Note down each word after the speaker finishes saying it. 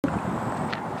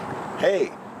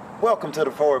Hey, welcome to the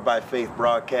Forward by Faith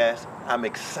broadcast. I'm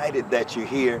excited that you're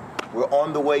here. We're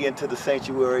on the way into the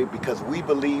sanctuary because we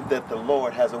believe that the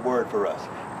Lord has a word for us.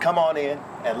 Come on in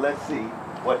and let's see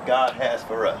what God has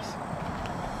for us.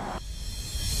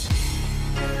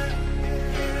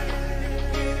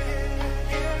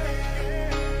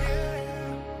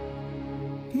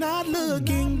 Not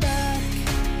looking back,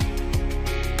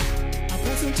 I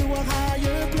press into a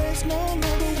higher place. No longer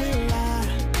will I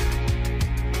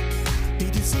be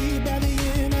deceived by the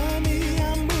enemy.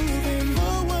 I'm moving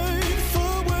forward,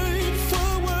 forward,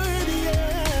 forward,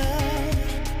 yeah.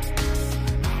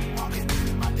 I'm walking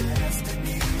in my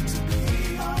destiny to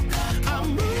be all God.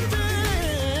 I'm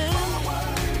moving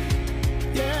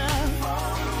forward, yeah.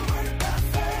 Forward by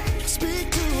faith. Speak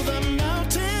to the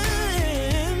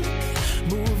mountain.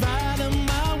 Move out of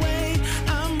my way.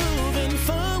 I'm moving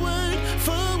forward,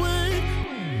 forward.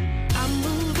 I'm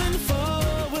moving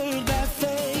forward by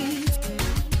faith.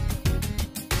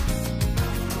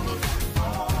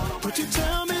 What you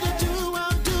tell me to do,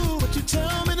 I'll do. What you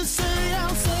tell me to say,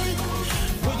 I'll say.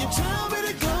 Where you tell me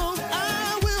to go,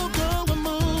 I will go. I'm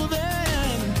moving.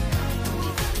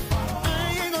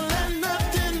 I ain't gonna let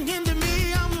nothing hinder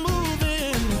me. I'm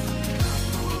moving.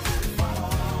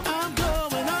 I'm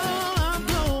going on, I'm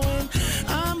going.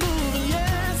 I'm moving,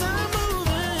 yes, I'm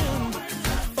moving.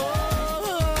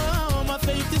 Oh, my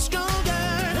faith is stronger.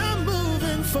 I'm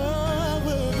moving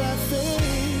forward by faith.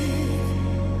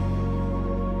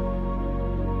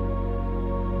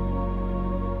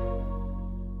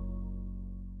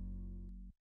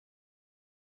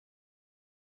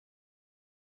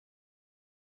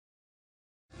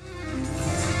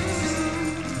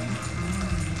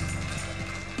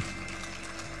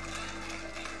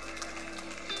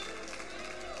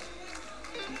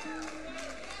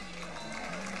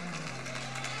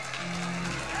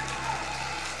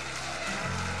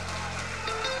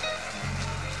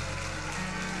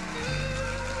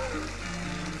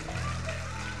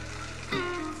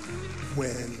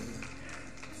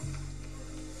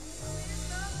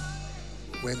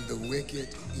 When the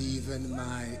wicked, even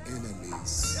my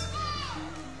enemies,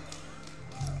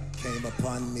 came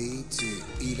upon me to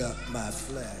eat up my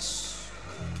flesh,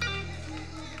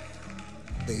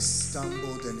 they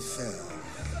stumbled and fell.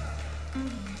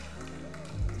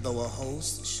 Though a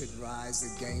host should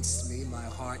rise against me, my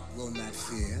heart will not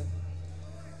fear.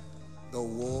 Though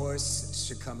wars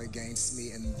should come against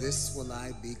me, in this will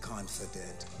I be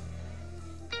confident.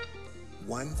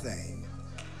 One thing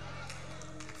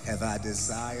have I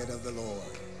desired of the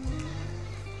Lord,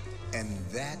 and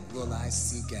that will I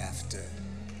seek after,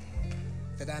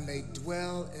 that I may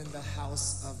dwell in the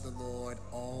house of the Lord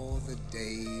all the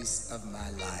days of my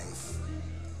life.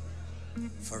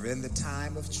 For in the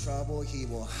time of trouble he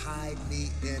will hide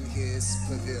me in his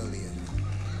pavilion.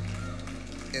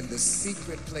 In the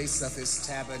secret place of his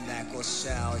tabernacle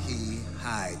shall he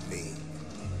hide me.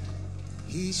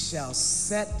 He shall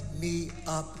set me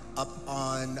up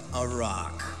upon a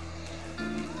rock,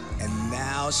 and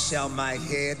now shall my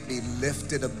head be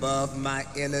lifted above my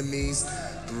enemies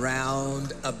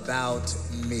round about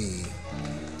me.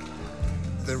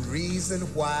 The reason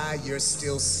why you're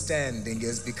still standing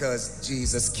is because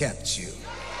Jesus kept you.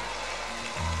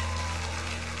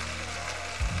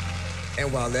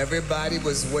 And while everybody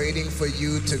was waiting for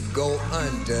you to go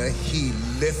under, he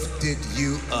lifted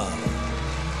you up.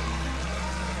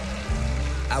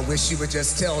 I wish you would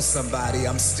just tell somebody,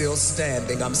 I'm still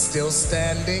standing. I'm still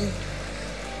standing.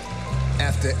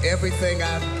 After everything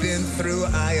I've been through,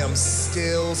 I am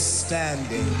still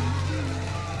standing.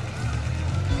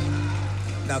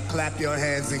 Now clap your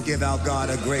hands and give our God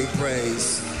a great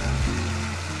praise.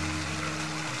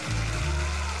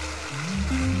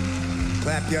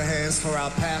 Clap your hands for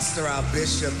our pastor, our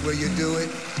bishop. Will you do it?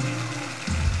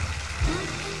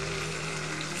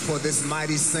 For this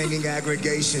mighty singing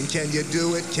aggregation. Can you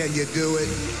do it? Can you do it?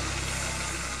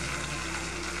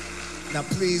 Now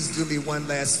please do me one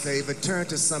last favor. Turn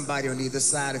to somebody on either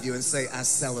side of you and say, I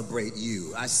celebrate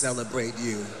you. I celebrate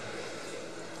you.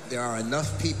 There are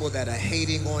enough people that are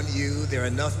hating on you. There are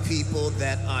enough people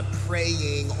that are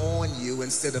praying on you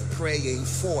instead of praying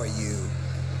for you.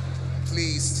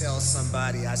 Please tell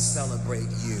somebody, I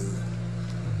celebrate you.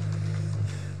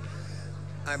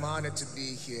 I'm honored to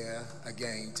be here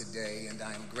again today, and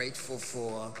I'm grateful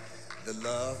for the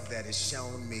love that is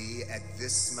shown me at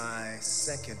this, my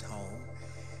second home.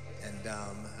 And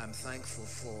I'm thankful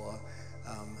for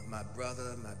my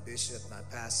brother, my bishop, my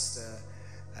pastor.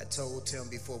 I told him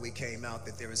before we came out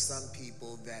that there are some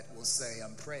people that will say,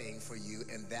 I'm praying for you,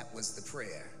 and that was the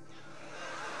prayer.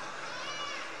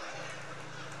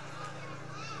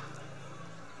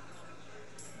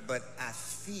 but I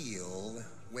feel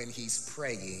when he's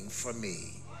praying for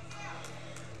me.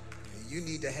 You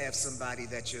need to have somebody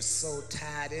that you're so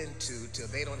tied into till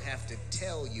they don't have to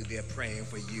tell you they're praying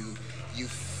for you. You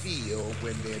feel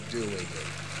when they're doing it.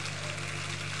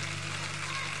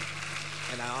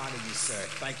 And I honor you, sir.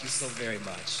 Thank you so very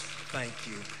much. Thank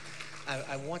you.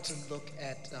 I want to look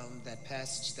at that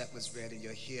passage that was read in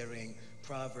your hearing,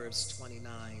 Proverbs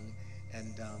 29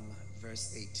 and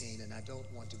verse 18. And I don't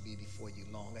want to be before you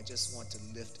long. I just want to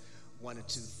lift one or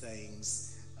two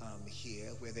things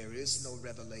here. Where there is no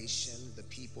revelation, the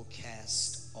people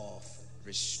cast off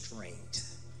restraint.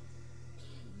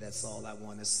 That's all I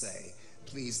want to say.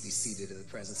 Please be seated in the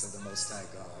presence of the Most High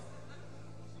God.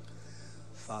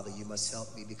 Father, you must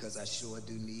help me because I sure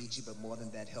do need you, but more than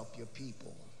that, help your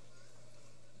people.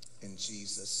 In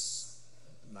Jesus'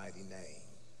 mighty name.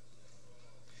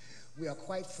 We are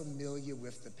quite familiar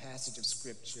with the passage of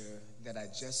scripture that I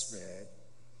just read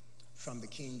from the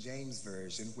King James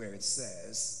Version, where it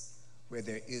says, where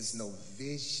there is no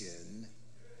vision,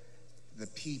 the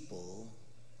people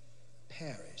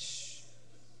perish.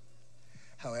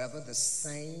 However, the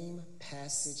same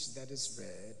passage that is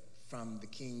read from the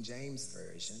King James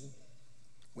Version,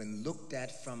 when looked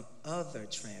at from other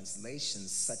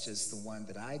translations, such as the one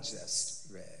that I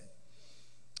just read,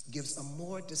 gives a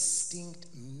more distinct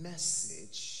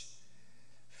message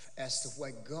as to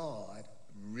what God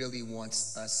really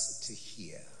wants us to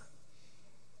hear.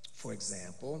 For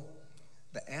example,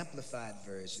 the Amplified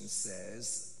Version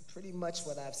says pretty much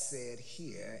what I've said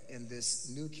here in this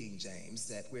New King James,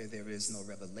 that where there is no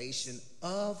revelation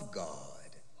of God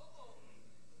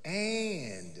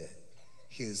and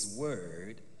his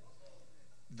word,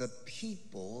 the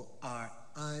people are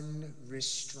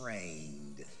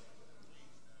unrestrained.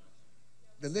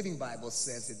 The Living Bible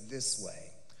says it this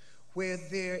way: where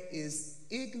there is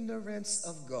ignorance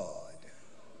of God,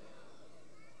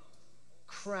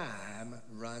 crime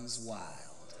runs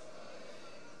wild.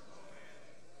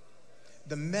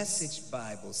 The Message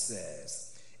Bible says,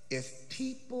 if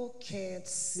people can't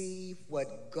see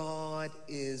what God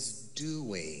is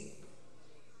doing,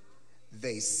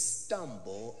 they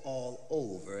stumble all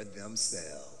over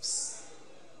themselves.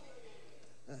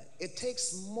 It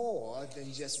takes more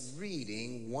than just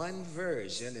reading one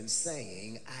version and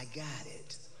saying, I got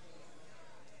it.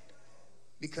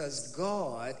 Because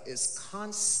God is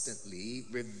constantly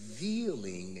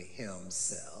revealing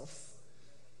himself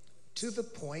to the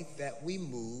point that we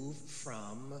move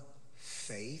from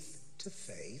faith to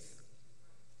faith,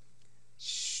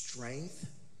 strength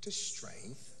to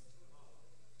strength,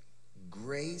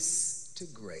 grace to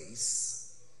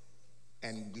grace,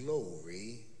 and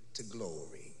glory to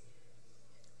glory.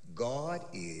 God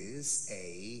is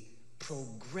a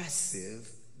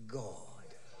progressive God.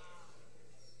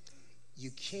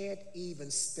 You can't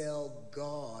even spell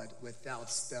God without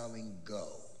spelling go.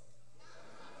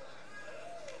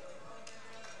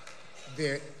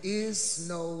 There is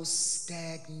no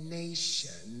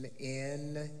stagnation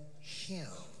in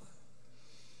him.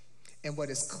 And what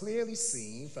is clearly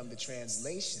seen from the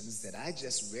translations that I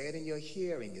just read in your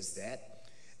hearing is that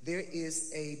there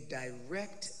is a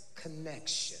direct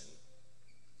connection.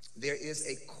 There is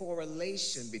a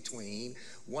correlation between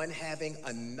one having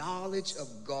a knowledge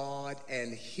of God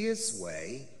and his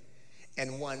way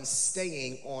and one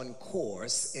staying on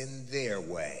course in their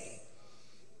way.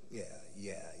 Yeah.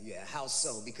 How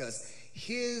so? Because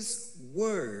his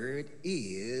word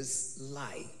is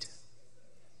light.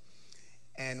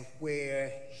 And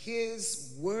where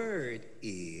his word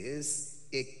is,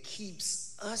 it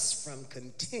keeps us from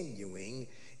continuing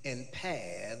in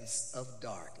paths of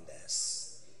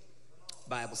darkness.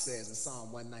 Bible says in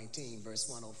Psalm 119, verse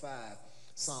 105,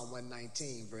 Psalm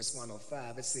 119, verse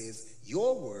 105, it says,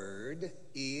 your word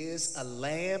is a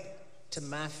lamp to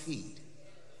my feet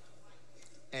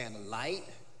and a light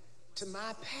to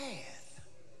my path.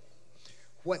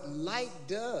 What light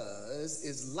does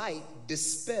is light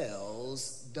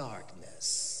dispels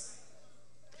darkness.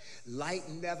 Light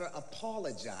never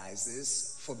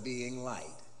apologizes for being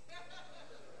light.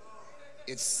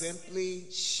 It simply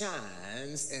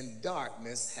shines and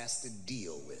darkness has to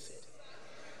deal with it.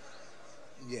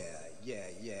 Yeah.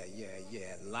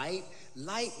 Light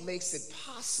makes it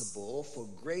possible for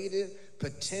greater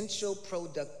potential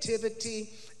productivity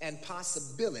and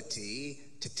possibility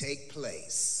to take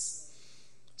place.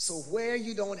 So where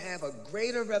you don't have a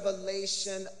greater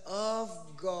revelation of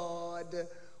God,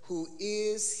 who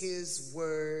is his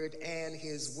word, and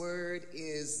his word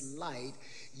is light,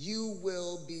 you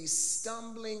will be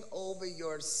stumbling over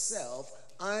yourself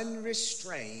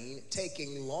unrestrained,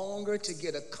 taking longer to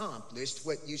get accomplished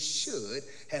what you should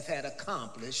have had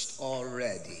accomplished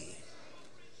already.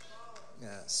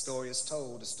 The story is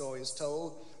told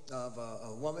of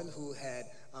a woman who had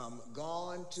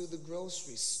gone to the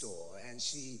grocery store, and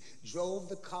she drove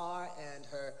the car, and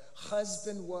her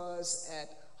husband was at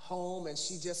home, and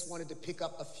she just wanted to pick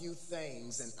up a few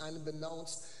things, and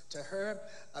unbeknownst to her,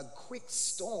 a quick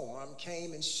storm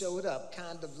came and showed up,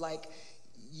 kind of like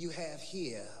you have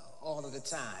here all of the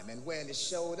time. And when it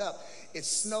showed up, it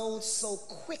snowed so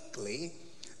quickly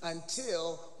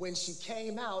until when she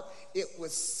came out, it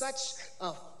was such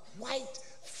a white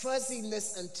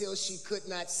fuzziness until she could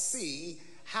not see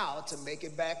how to make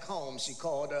it back home. She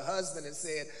called her husband and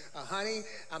said, honey,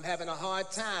 I'm having a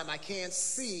hard time. I can't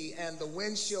see, and the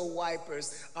windshield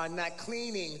wipers are not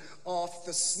cleaning off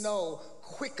the snow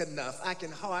quick enough. I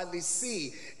can hardly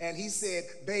see. And he said,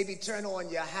 baby, turn on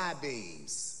your high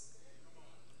beams.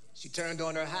 She turned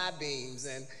on her high beams,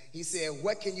 and he said,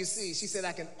 what can you see? She said,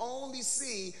 I can only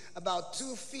see about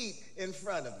 2 feet in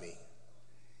front of me.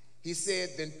 He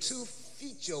said, then 2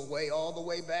 feet your way all the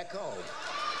way back home.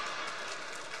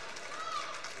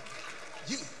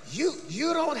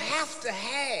 You don't have to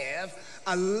have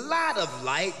a lot of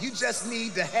light. You just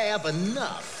need to have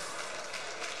enough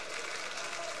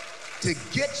to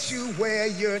get you where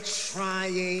you're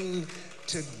trying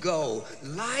to go.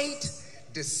 Light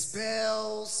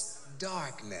dispels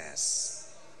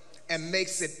darkness and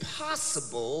makes it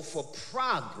possible for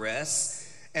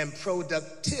progress and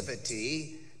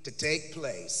productivity to take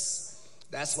place.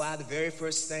 That's why the very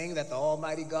first thing that the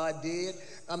Almighty God did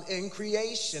in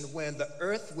creation, when the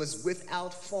earth was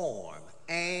without form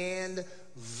and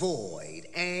void,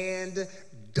 and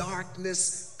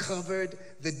darkness covered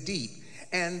the deep,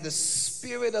 and the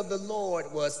Spirit of the Lord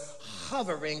was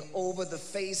hovering over the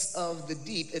face of the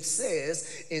deep. It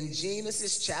says in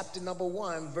Genesis chapter number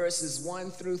 1, verses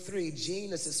 1 through 3,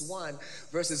 Genesis 1,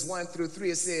 verses 1 through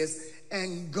 3, it says,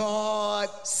 and God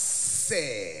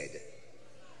said,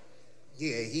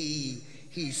 he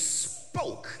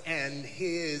spoke, and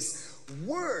his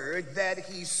word that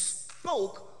he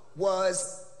spoke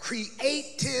was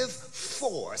creative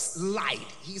force, light.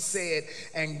 He said,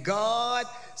 and God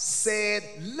said,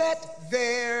 let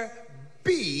there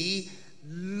be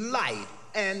light.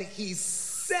 And he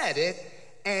said it,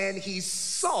 and he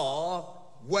saw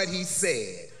what he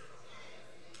said.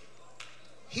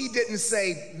 He didn't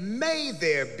say, may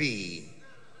there be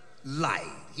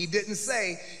light. He didn't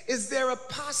say, is there a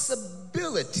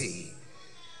possibility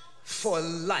for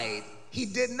light? He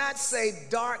did not say,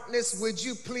 darkness, would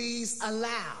you please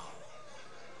allow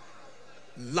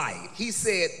light? He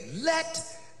said, let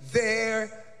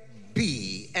there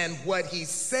be. And what he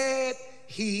said,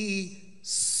 he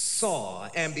saw.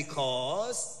 And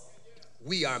because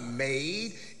we are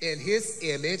made in his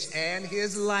image and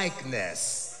his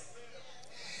likeness,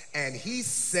 and he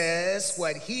says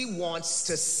what he wants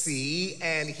to see,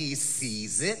 and he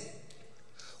sees it,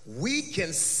 we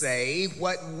can say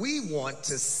what we want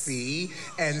to see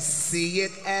and see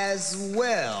it as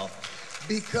well.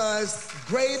 Because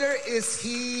greater is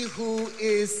he who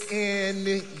is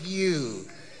in you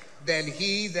than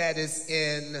he that is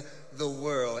in the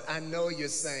world. I know you're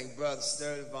saying, Brother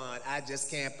Sturdivant, I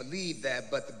just can't believe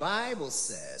that. But the Bible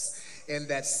says in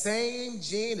that same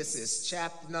Genesis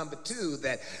chapter number 2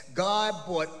 that God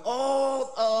brought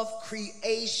all of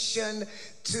creation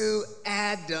to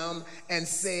Adam and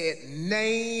said,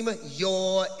 name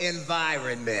your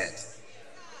environment.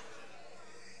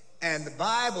 And the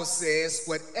Bible says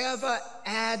whatever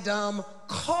Adam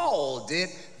called it,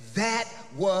 that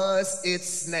was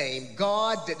its name.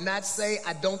 God did not say,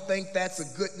 I don't think that's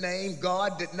a good name.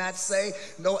 God did not say,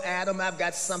 no, Adam, I've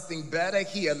got something better.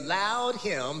 He allowed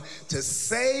him to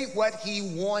say what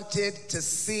he wanted to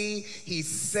see. He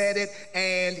said it,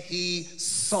 and he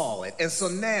saw it. And so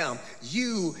now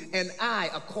you and I,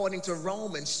 according to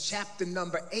Romans chapter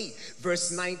number 8,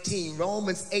 verse 19,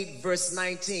 Romans 8, verse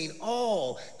 19,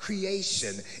 all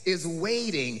creation is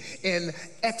waiting in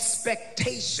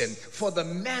expectation for the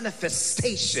manifestation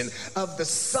of the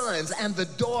sons and the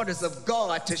daughters of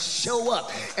God to show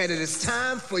up. And it is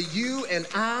time for you and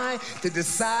I to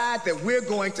decide that we're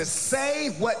going to say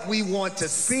what we want to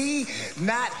see,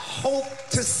 not hope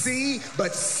to see,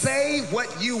 but say what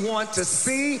you want to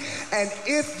see. And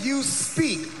if you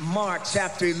speak, Mark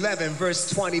chapter 11, verse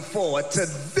 24, to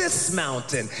this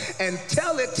mountain and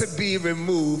tell it to be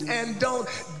removed, and don't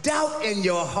doubt in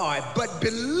your heart, but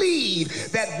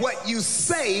believe that what you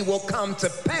say will come to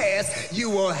pass, you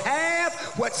will have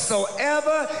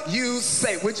whatsoever you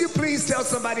say. Would you please tell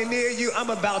somebody near you,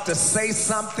 I'm about to say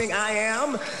something. I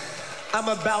am I'm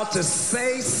about to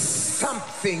say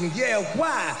something. Yeah,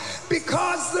 why?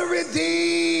 Because the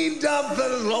redeemed of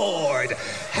the Lord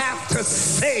have to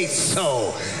say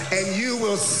so. And you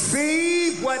will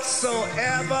see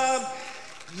whatsoever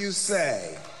you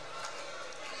say.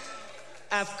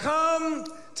 I've come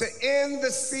to end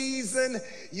the season.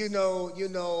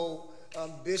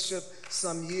 Bishop,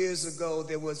 some years ago,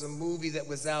 there was a movie that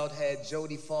was out, had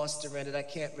Jodie Foster in it. I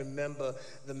can't remember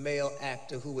the male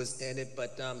actor who was in it,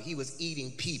 but he was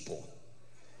eating people.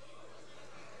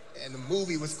 And the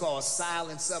movie was called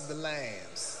Silence of the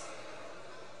Lambs.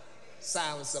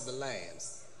 Silence of the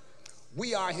Lambs.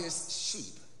 We are his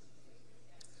sheep.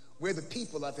 We're the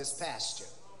people of his pasture.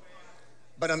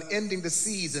 But I'm ending the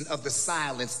season of the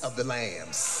silence of the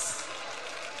lambs.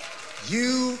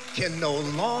 You can no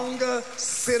longer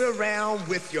sit around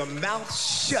with your mouth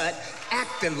shut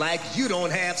acting like you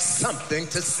don't have something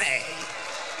to say.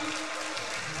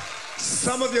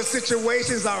 Some of your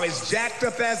situations are as jacked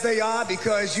up as they are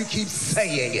because you keep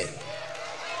saying it.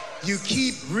 You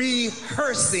keep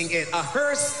rehearsing it. A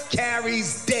hearse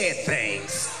carries dead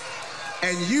things.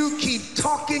 And you keep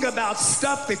talking about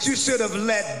stuff that you should have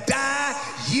let die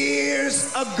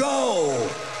years ago.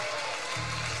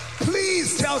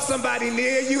 Please tell somebody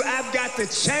near you, I've got to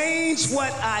change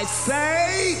what I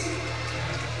say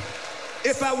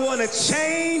if I want to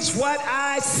change what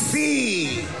I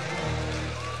see.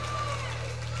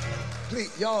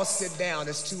 Please, y'all sit down.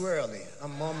 It's too early.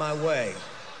 I'm on my way.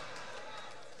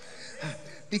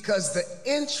 Because the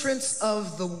entrance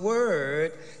of the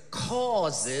word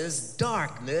causes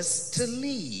darkness to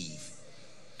leave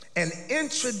and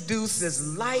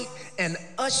introduces light and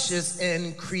ushers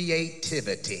in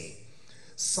creativity.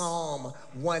 Psalm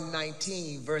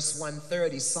 119 verse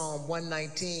 130, Psalm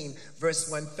 119 verse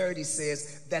 130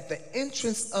 says that the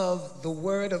entrance of the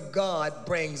word of God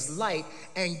brings light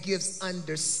and gives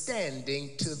understanding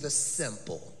to the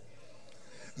simple.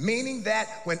 Meaning that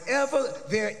whenever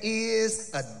there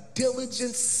is a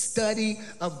diligent study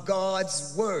of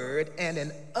God's word and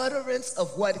an utterance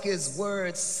of what his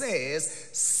word says,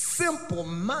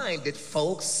 simple-minded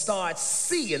folks start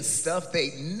seeing stuff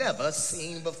they've never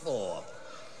seen before.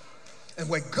 And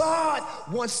what God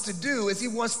wants to do is he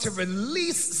wants to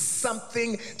release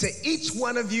something to each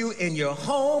one of you in your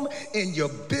home, in your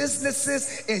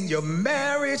businesses, in your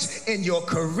marriage, in your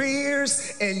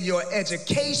careers, in your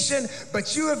education,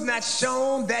 but you have not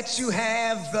shown that you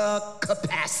have the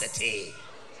capacity.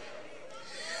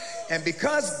 And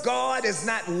because God is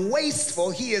not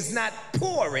wasteful, he is not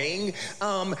pouring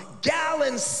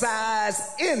gallon-sized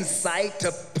insight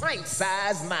to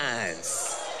pint-sized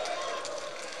minds.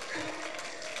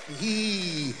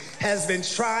 He has been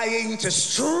trying to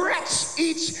stretch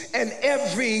each and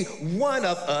every one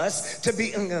of us to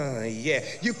be,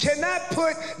 You cannot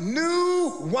put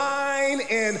new wine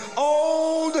in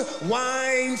old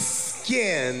wine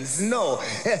skins. No.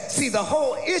 See, the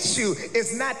whole issue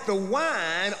is not the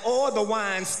wine or the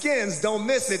wine skins. Don't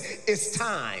miss it. It's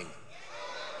time.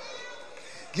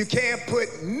 You can't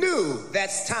put new,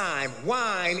 that's time,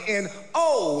 wine in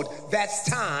old, that's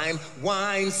time,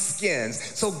 wine skins.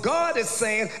 So God is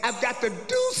saying, I've got to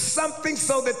do something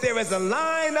so that there is a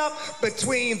lineup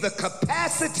between the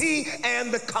capacity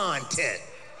and the content.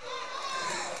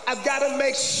 I've got to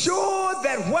make sure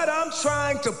that what I'm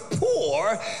trying to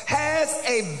pour has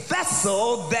a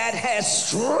vessel that has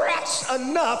stretched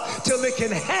enough till it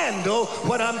can handle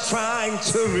what I'm trying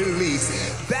to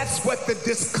release. That's what the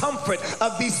discomfort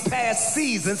of these past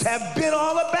seasons have been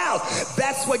all about.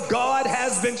 That's what God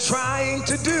has been trying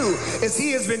to do, is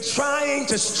he has been trying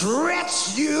to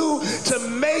stretch you, to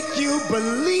make you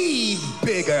believe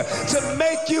bigger, to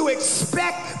make you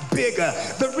expect bigger.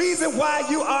 The reason why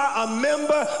you are a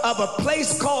member of a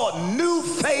place called New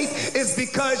Faith is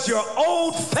because your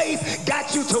old faith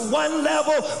got you to one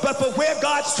level, but for where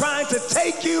God's trying to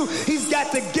take you, he's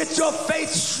got to get your faith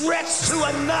stretched to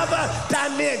another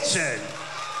dimension.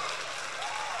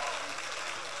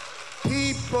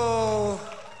 People,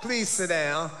 please sit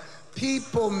down.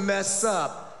 People mess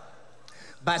up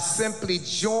by simply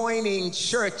joining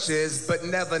churches but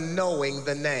never knowing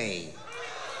the name.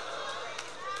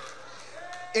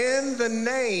 In the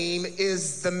name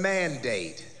is the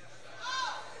mandate.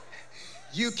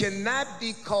 You cannot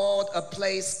be called a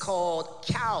place called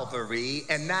Calvary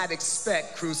and not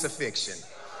expect crucifixion.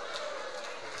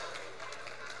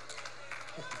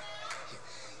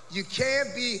 You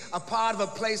can't be a part of a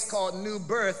place called New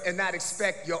Birth and not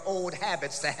expect your old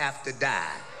habits to have to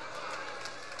die.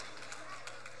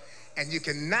 And you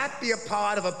cannot be a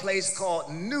part of a place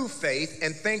called New Faith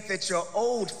and think that your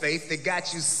old faith that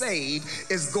got you saved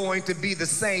is going to be the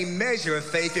same measure of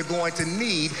faith you're going to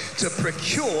need to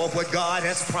procure what God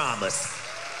has promised.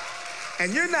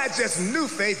 And you're not just New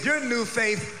Faith, you're New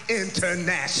Faith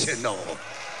International.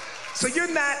 So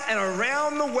you're not an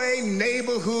around-the-way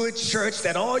neighborhood church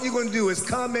that all you're going to do is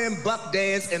come in, buck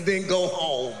dance, and then go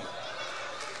home.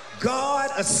 God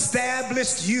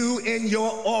established you in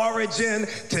your origin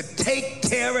to take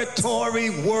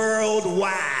territory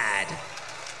worldwide.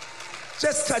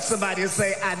 Just touch somebody and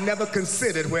say, I never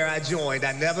considered where I joined.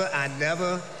 I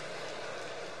never.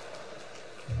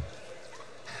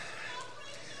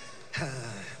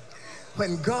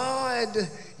 When God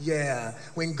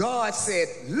said,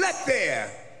 let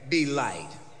there be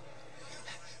light,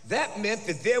 that meant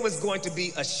that there was going to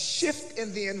be a shift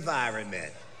in the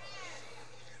environment.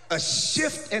 A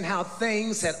shift in how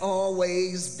things had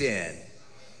always been.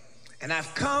 And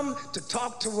I've come to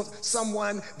talk to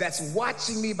someone that's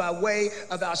watching me by way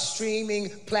of our streaming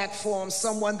platforms,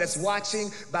 someone that's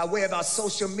watching by way of our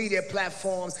social media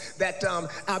platforms, that our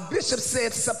bishop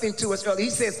said something to us earlier.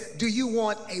 He says, do you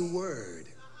want a word?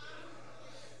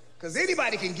 Because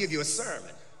anybody can give you a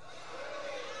sermon.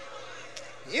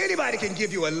 Anybody can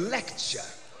give you a lecture.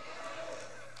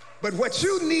 But what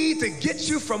you need to get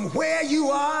you from where you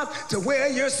are to where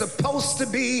you're supposed to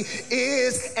be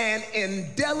is an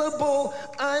indelible,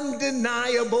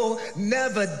 undeniable,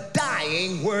 never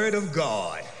dying word of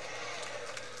God.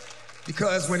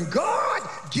 Because when God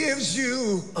gives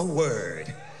you a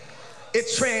word, it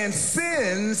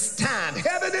transcends time.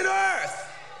 Heaven and earth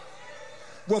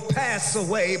will pass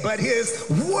away, but his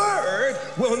word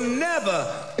will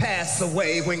never pass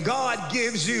away. When God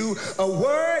gives you a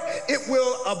word, it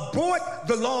will abort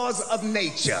the laws of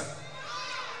nature.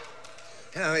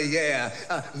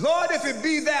 Lord, if it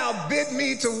be thou bid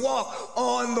me to walk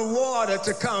on the water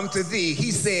to come to thee.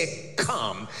 He said,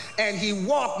 come. And he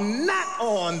walked not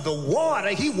on the water,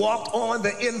 he walked on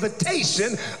the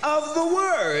invitation of the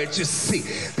word, you see.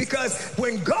 Because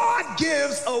when God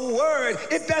gives a word,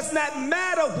 it does not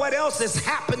matter what else is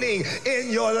happening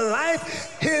in your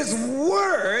life. His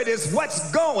word is what's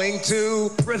going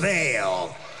to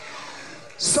prevail.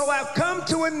 So I've come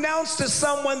to announce to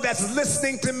someone that's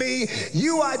listening to me,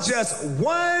 you are just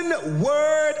one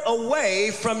word away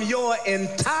from your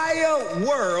entire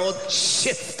world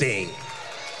shifting.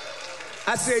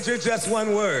 I said you're just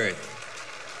one word.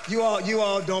 You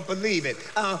all don't believe it.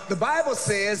 The Bible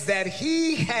says that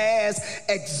he has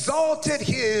exalted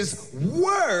his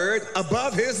word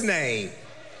above his name.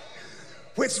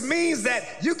 Which means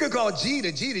that you could call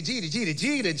Jesus.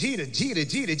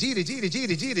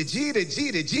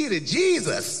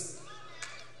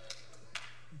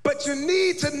 But you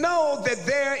need to know that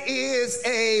there is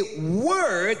a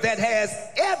word that has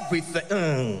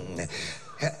everything.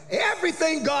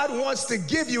 Everything God wants to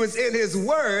give you is in his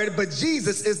word, but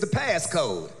Jesus is the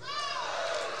passcode.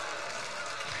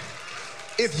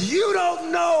 If you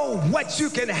don't know what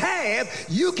you can have,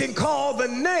 you can call the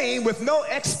name with no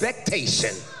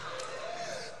expectation.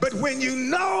 But when you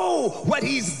know what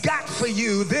he's got for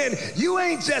you, then you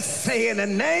ain't just saying a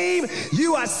name,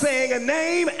 you are saying a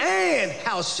name and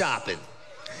house shopping.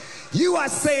 You are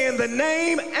saying the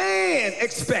name and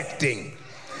expecting.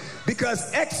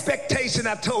 Because expectation,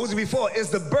 I've told you before, is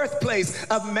the birthplace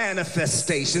of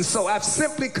manifestation. So I've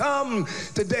simply come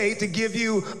today to give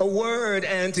you a word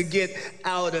and to get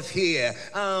out of here.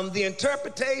 The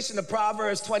interpretation of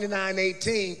Proverbs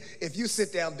 29:18, if you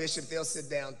sit down, Bishop, they'll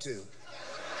sit down too.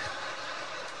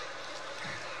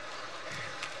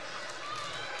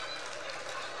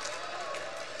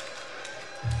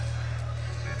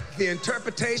 The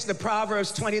interpretation of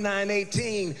Proverbs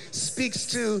 29:18 speaks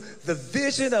to the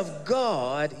vision of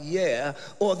God,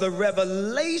 or the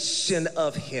revelation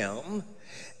of him,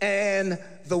 and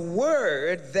the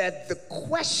word that the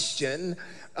question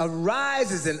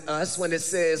arises in us when it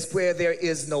says where there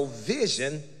is no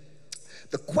vision.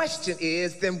 The question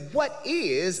is, then what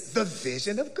is the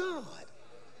vision of God?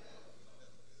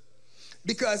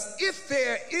 Because if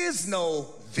there is no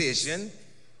vision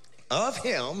of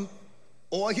him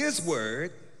or his word,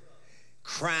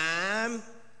 crime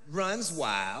runs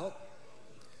wild,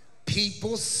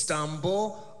 people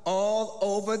stumble all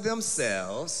over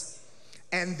themselves,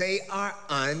 and they are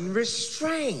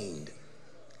unrestrained.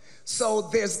 So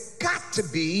there's got to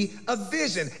be a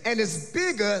vision, and it's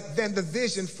bigger than the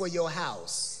vision for your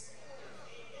house.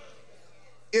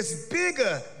 It's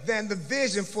bigger than the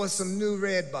vision for some new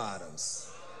red bottoms.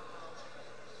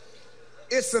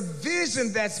 It's a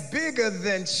vision that's bigger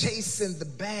than chasing the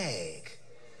bag.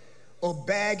 or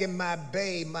bagging my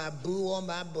bae, my boo, or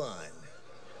my bun.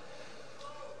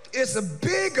 It's a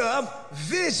bigger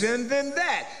vision than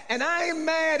that. And I ain't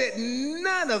mad at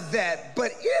none of that.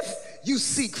 But if you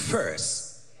seek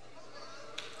first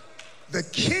the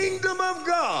kingdom of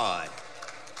God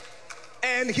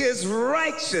and his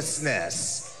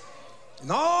righteousness,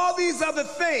 and all these other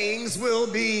things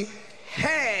will be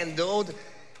handled,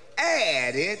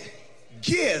 added,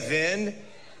 given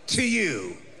to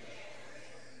you.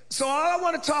 So all I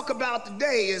want to talk about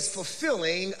today is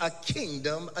fulfilling a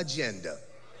kingdom agenda.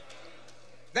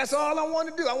 That's all I want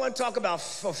to do. I want to talk about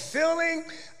fulfilling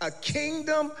a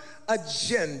kingdom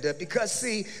agenda because,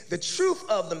 see, the truth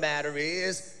of the matter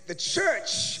is the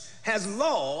church has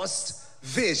lost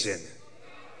vision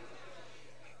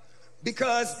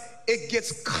because it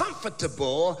gets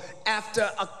comfortable after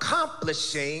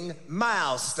accomplishing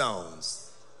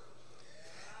milestones.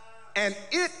 And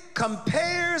it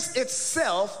compares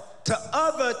itself to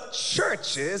other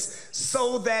churches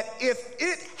so that if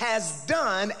it has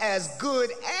done as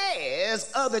good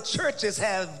as other churches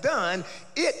have done,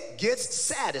 it gets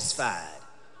satisfied.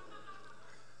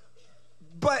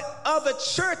 But other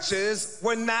churches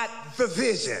were not the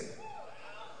vision.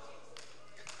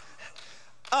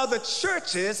 Other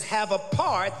churches have a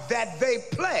part that they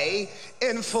play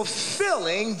in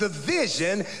fulfilling the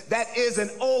vision that is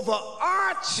an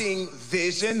overarching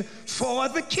vision for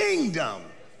the kingdom.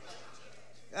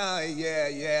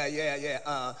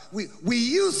 We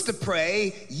used to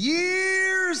pray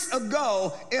years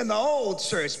ago in the old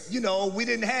church. You know, we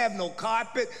didn't have no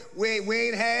carpet. We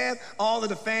ain't have all of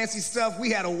the fancy stuff.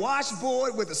 We had a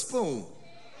washboard with a spoon.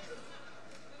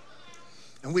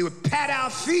 And we would pat our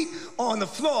feet on the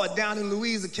floor down in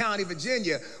Louisa County,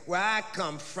 Virginia, where I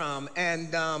come from.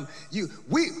 And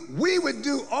we would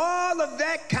do all of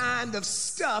that kind of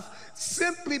stuff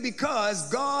simply because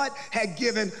God had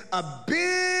given a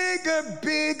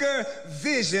bigger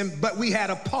vision, but we had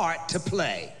a part to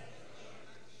play.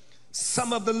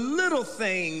 Some of the little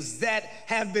things that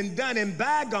have been done in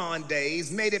bygone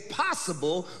days made it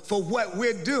possible for what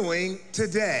we're doing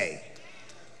today.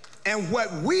 And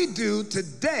what we do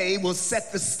today will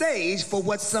set the stage for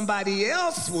what somebody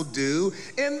else will do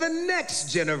in the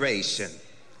next generation.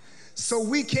 So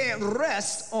we can't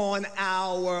rest on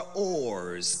our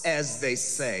oars, as they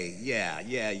say.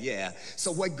 Yeah.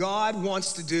 So what God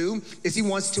wants to do is he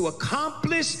wants to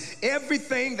accomplish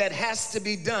everything that has to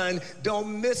be done,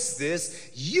 don't miss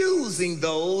this, using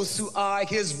those who are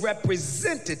his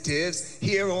representatives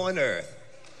here on earth.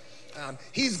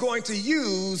 He's going to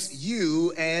use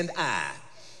you and I.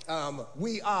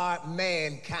 We are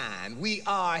mankind. We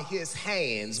are his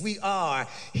hands. We are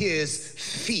his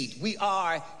feet. We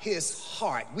are his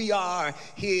heart. We are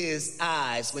his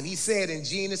eyes. When he said in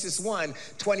Genesis 1,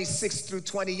 26 through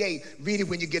 28, read it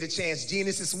when you get a chance.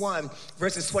 Genesis 1,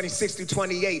 verses 26 through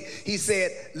 28, he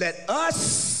said, let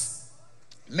us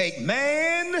make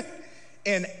man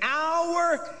in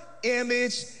our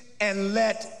image and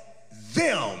let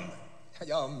them.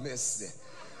 Y'all missed it.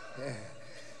 Yeah.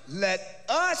 Let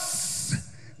us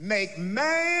make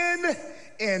man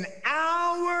in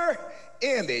our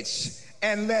image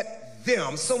and let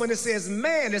them. So when it says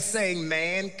man, it's saying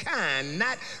mankind,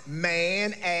 not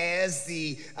man as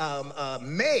the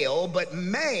male, but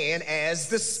man as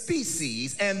the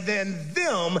species. And then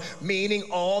them meaning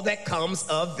all that comes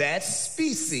of that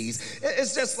species.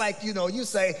 It's just like, you know, you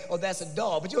say, oh, that's a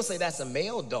dog, but you'll say that's a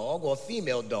male dog or a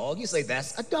female dog. You say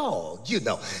that's a dog, you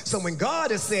know. So when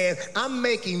God is saying, I'm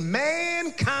making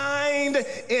mankind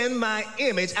in my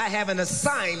image, I have an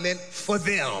assignment for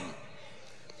them.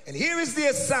 And here is the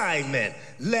assignment.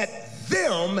 Let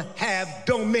them have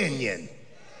dominion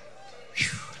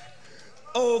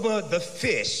over the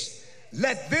fish.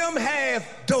 Let them have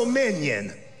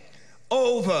dominion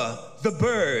over the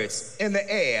birds in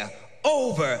the air,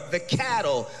 over the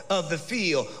cattle of the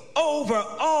field, over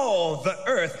all the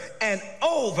earth, and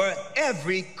over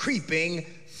every creeping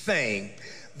thing.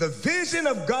 The vision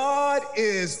of God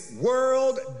is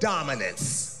world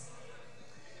dominance.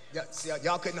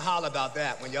 Y'all couldn't holler about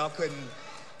that when y'all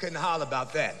couldn't holler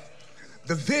about that.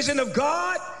 The vision of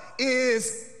God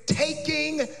is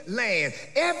taking land.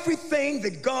 Everything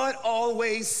that God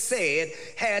always said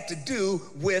had to do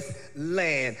with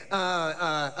land.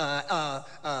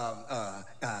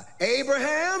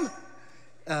 Abraham,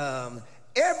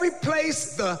 every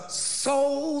place the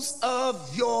soles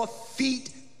of your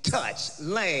feet touch,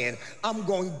 land, I'm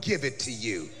going to give it to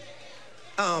you.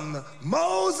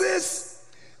 Moses,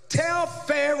 tell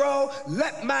Pharaoh,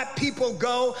 let my people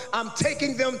go. I'm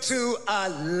taking them to a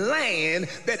land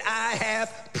that I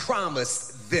have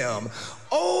promised them.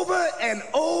 Over and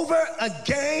over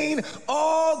again,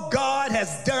 all God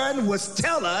has done was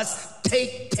tell us,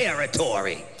 take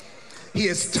territory. He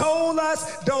has told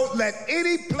us, don't let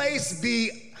any place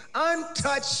be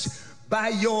untouched by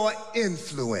your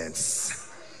influence.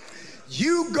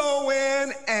 You go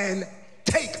in and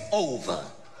take over.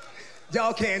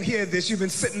 Y'all can't hear this. You've been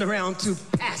sitting around too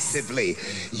passively.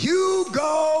 You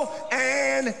go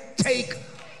and take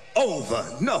over.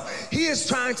 No, he is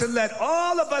trying to let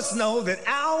all of us know that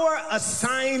our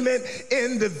assignment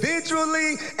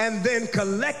individually and then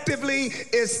collectively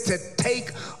is to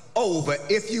take over.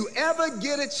 If you ever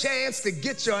get a chance to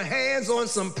get your hands on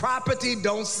some property,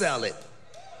 don't sell it.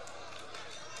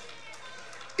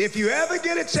 If you ever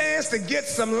get a chance to get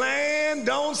some land,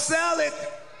 don't sell it.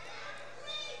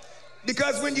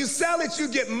 Because when you sell it, you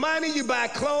get money, you buy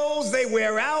clothes, they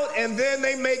wear out, and then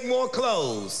they make more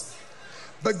clothes.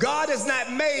 But God has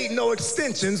not made no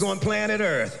extensions on planet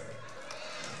Earth.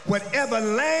 Whatever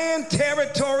land,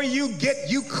 territory you get,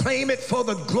 you claim it for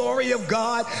the glory of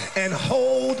God and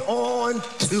hold on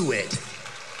to it.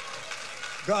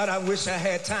 God, I wish I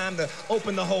had time to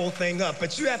open the whole thing up,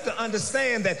 but you have to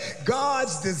understand that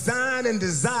God's design and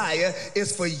desire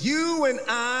is for you and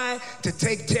I to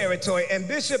take territory. And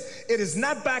Bishop, it is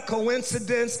not by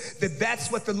coincidence that that's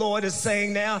what the Lord is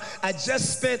saying now. I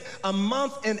just spent a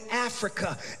month in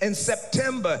Africa in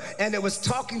September, and it was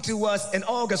talking to us in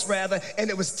August rather, and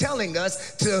it was telling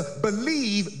us to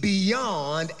believe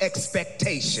beyond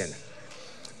expectation.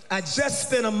 I just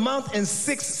spent a month in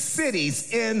 6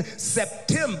 cities in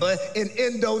September in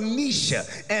Indonesia,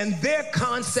 and their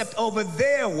concept over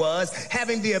there was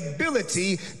having the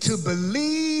ability to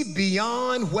believe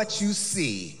beyond what you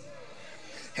see.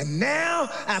 And now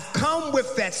I've come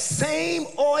with that same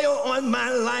oil on my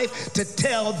life to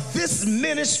tell this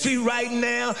ministry right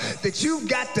now that you've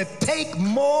got to take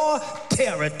more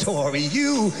territory.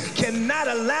 You cannot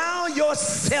allow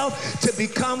yourself to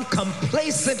become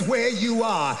complacent where you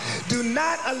are. Do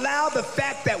not allow the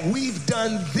fact that we've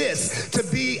done this to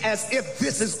be as if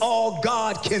this is all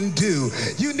God can do.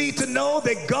 You need to know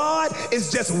that God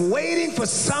is just waiting for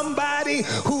somebody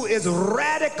who is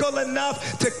radical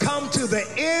enough to come to the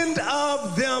end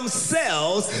of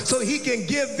themselves so he can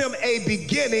give them a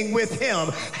beginning with him.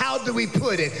 How do we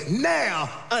put it? Now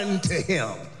unto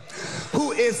him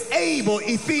who is able,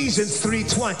 Ephesians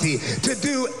 3:20, to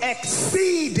do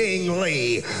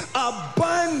exceedingly,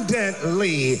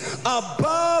 abundantly,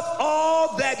 above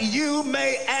all that you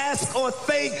may ask or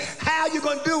think. How you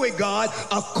going to do it, God?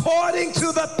 According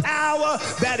to the power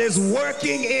that is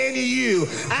working in you.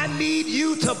 I need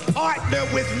you to partner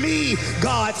with me,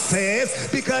 God says,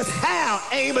 because how?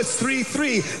 Amos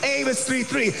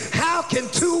 3:3, how can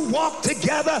two walk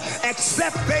together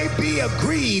except they be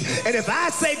agreed? And if I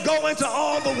say go into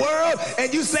all the world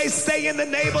and you say stay in the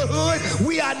neighborhood,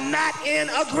 we are not in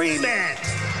agreement.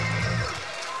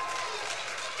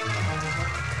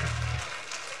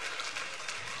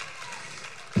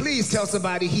 Please tell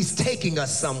somebody he's taking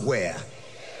us somewhere.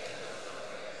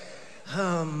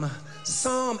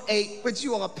 Psalm 8, would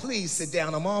you all please sit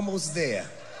down? I'm almost there.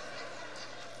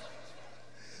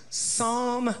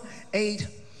 Psalm 8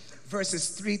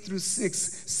 verses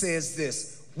 3-6 says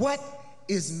this: what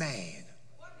is man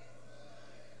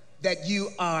that you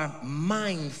are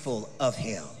mindful of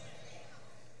him?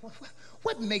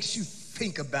 What makes you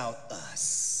think about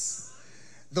us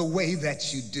the way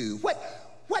that you do?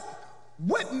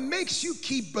 What makes you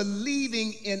keep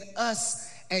believing in us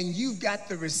and you've got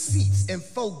the receipts and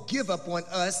folk give up on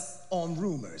us on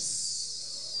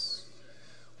rumors?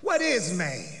 What is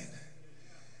man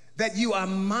that you are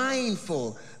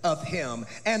mindful of him,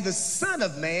 and the Son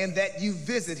of Man that you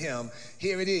visit him?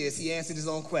 Here it is. He answered his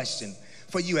own question.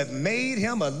 For you have made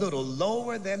him a little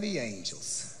lower than the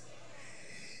angels.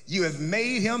 You have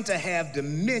made him to have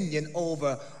dominion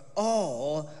over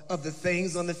all of the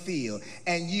things on the field,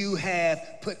 and you have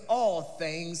put all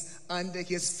things under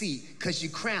his feet because you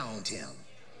crowned him.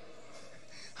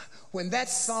 When that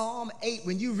Psalm 8,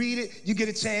 when you read it, you get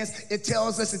a chance, it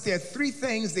tells us that there are 3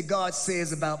 things that God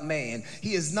says about man.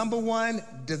 He is, number 1,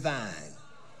 divine.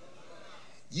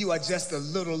 You are just a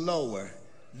little lower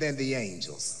than the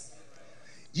angels.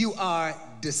 You are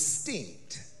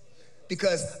distinct,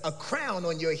 because a crown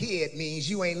on your head means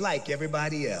you ain't like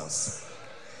everybody else.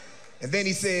 And then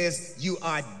he says, you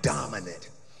are dominant.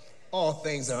 All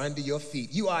things are under your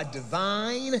feet. You are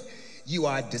divine, you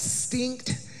are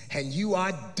distinct, and you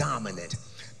are dominant.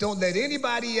 Don't let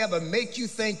anybody ever make you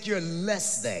think you're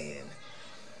less than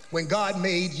when God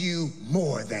made you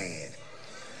more than.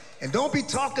 And don't be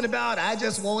talking about, I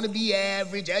just want to be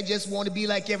average, I just want to be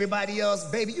like everybody else.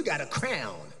 Baby, you got a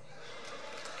crown.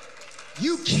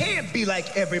 You can't be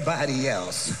like everybody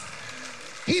else.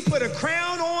 He put a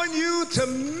crown on you to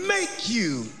make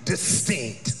you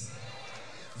distinct.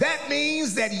 That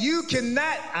means that you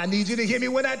cannot, I need you to hear me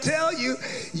when I tell you,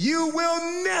 you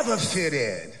will never fit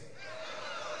in.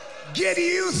 Get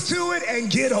used to it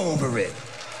and get over it.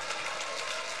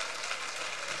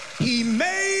 He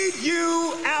made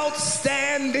you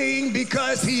outstanding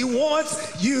because he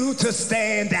wants you to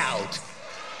stand out.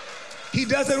 He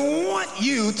doesn't want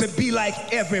you to be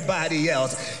like everybody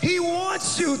else. He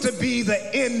wants you to be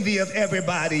the envy of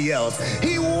everybody else.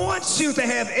 He wants you to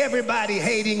have everybody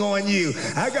hating on you.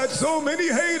 I got so many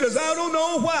haters, I don't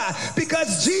know why.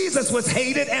 Because Jesus was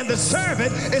hated and the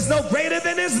servant is no greater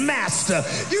than his master.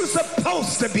 You're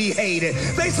supposed to be hated.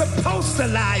 They're supposed to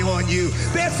lie on you.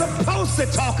 They're supposed to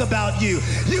talk about you.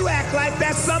 You act like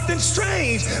that's something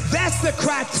strange. That's the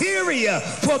criteria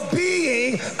for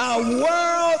being a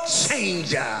world changer.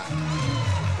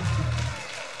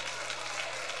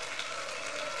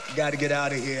 Got to get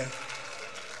out of here.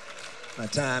 My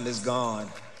time is gone.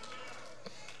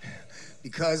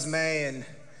 Because man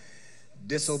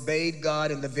disobeyed God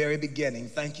in the very beginning.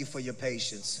 Thank you for your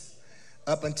patience.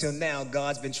 Up until now,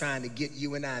 God's been trying to get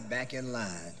you and I back in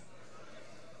line.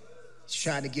 He's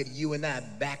trying to get you and I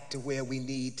back to where we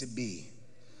need to be.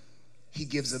 He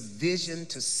gives a vision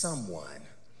to someone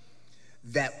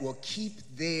that will keep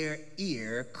their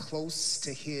ear close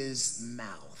to his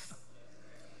mouth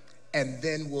and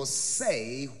then will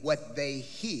say what they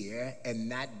hear and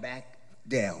not back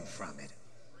down from it.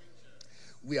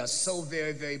 We are so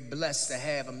very, very blessed to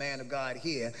have a man of God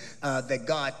here that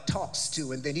God talks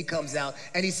to, and then he comes out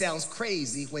and he sounds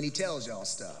crazy when he tells y'all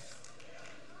stuff.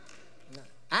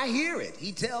 I hear it.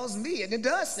 He tells me, and it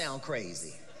does sound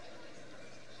crazy.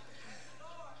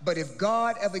 But if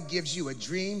God ever gives you a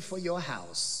dream for your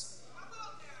house,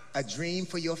 a dream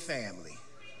for your family,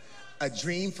 a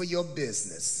dream for your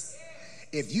business,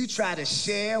 if you try to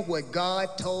share what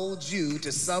God told you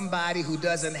to somebody who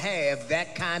doesn't have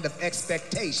that kind of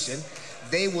expectation,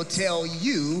 they will tell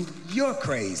you you're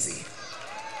crazy.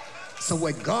 So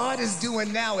what God is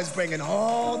doing now is bringing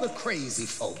all the crazy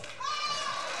folk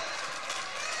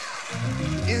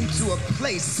into a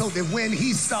place so that when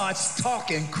he starts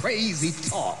talking crazy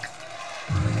talk,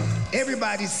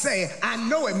 everybody say, I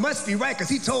know it must be right because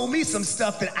he told me some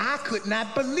stuff that I could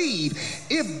not believe.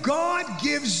 If God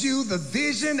gives you the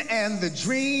vision and the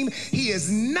dream, he is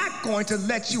not going to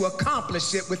let you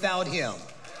accomplish it without him.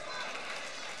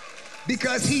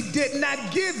 Because he did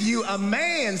not give you a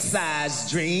man-sized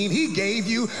dream. He gave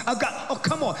you a God. Oh,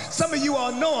 come on. Some of you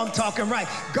all know I'm talking right.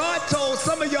 God told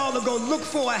some of y'all to go look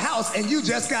for a house and you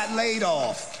just got laid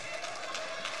off.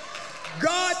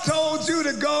 God told you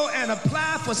to go and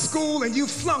apply for school and you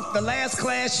flunked the last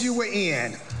class you were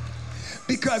in.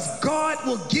 Because God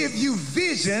will give you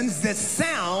visions that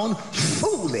sound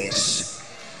foolish.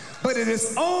 But it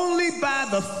is only by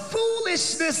the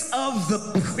foolishness of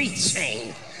the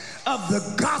preaching of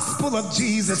the gospel of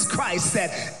Jesus Christ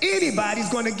that anybody's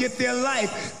going to get their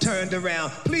life turned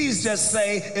around. Please just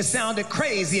say, it sounded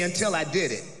crazy until I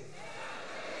did it.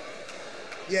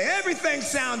 Yeah, everything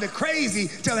sounded crazy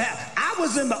till I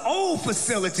was in the old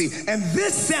facility and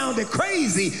this sounded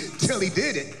crazy till he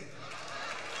did it.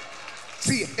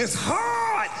 See, it's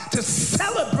hard to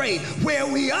celebrate where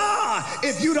we are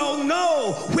if you don't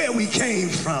know where we came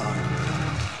from.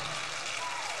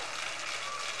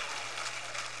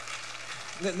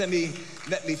 Let me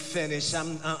finish.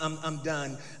 I'm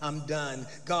done. I'm done.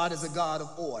 God is a God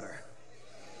of order.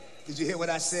 Did you hear what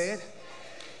I said?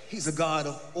 He's a God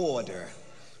of order.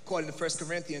 According to 1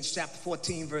 Corinthians chapter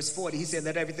 14, verse 40, he said,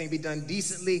 let everything be done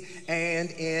decently and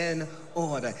in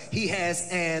order. He has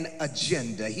an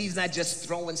agenda. He's not just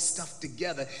throwing stuff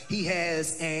together. He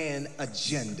has an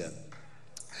agenda.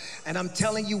 And I'm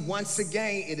telling you once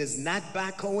again, it is not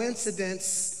by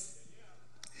coincidence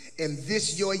in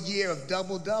this your year of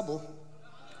double-double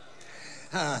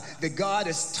that God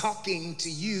is talking to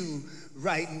you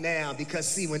right now. Because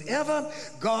see, whenever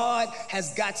God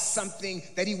has got something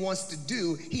that he wants to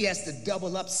do, he has to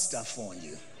double up stuff on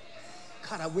you.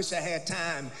 God, I wish I had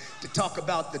time to talk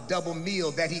about the double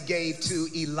meal that he gave to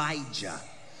Elijah.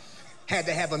 Had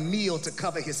to have a meal to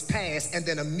cover his past and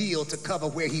then a meal to cover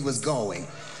where he was going.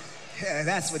 Yeah,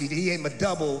 that's what he did. He gave him a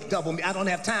double. I don't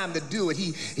have time to do it.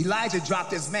 Elijah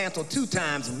dropped his mantle 2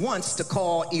 times, once to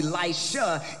call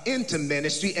Elisha into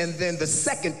ministry, and then the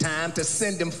second time to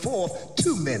send him forth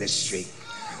to ministry.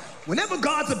 Whenever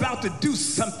God's about to do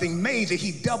something major,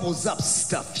 he doubles up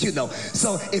stuff, you know.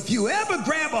 So if you ever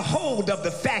grab a hold of the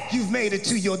fact you've made it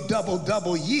to your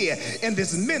double year in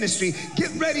this ministry, get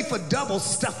ready for double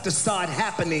stuff to start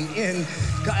happening in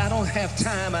God. I don't have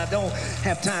time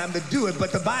to do it,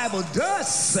 but the Bible does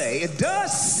say in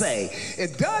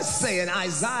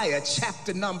Isaiah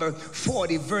chapter number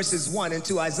 40 verses 1 and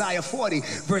 2, Isaiah 40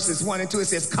 verses 1 and 2, it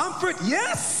says, comfort,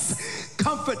 yes,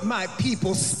 comfort my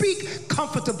people, speak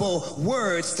comfortable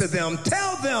words to them.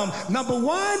 Tell them, number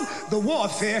one, the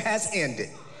warfare has ended.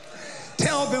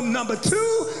 Tell them, number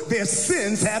two, their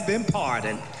sins have been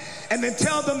pardoned. And then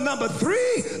tell them, number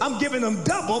three, I'm giving them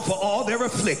double for all their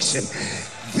affliction.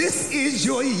 This is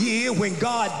your year when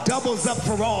God doubles up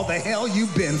for all the hell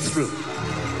you've been through.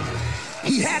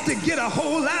 He had to get a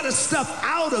whole lot of stuff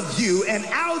out of you and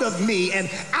out of me and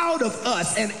out of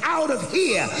us and out of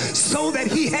here so that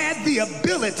he had the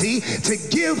ability to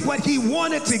give what he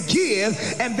wanted to give,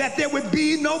 and that there would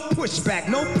be no pushback,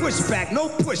 no pushback, no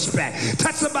pushback.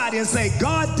 Touch somebody and say,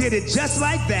 God did it just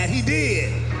like that. He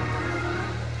did.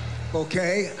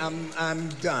 Okay, I'm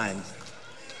done.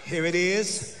 Here it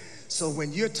is. So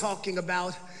when you're talking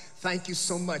about, thank you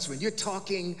so much. When you're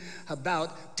talking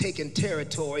about taking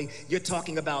territory, you're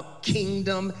talking about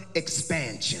kingdom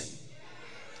expansion.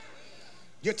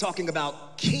 You're talking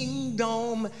about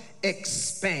kingdom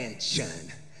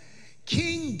expansion.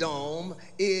 Kingdom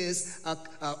is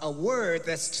a word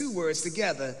that's two words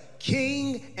together,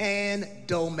 king and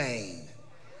domain.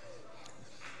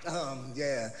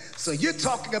 Yeah. So you're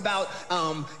talking about,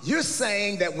 you're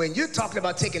saying that when you're talking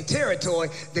about taking territory,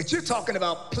 that you're talking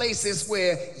about places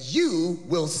where you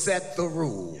will set the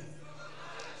rule.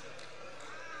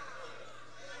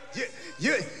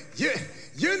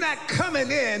 You're not coming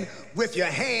in with your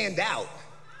hand out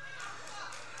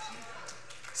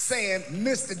saying,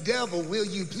 Mr. Devil, will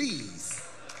you please?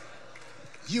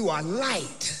 You are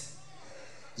light.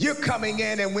 You're coming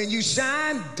in, and when you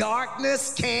shine,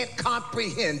 darkness can't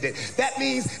comprehend it. That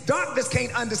means darkness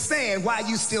can't understand why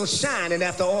you still shining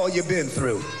after all you've been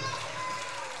through.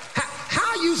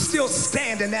 How are you still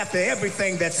standing after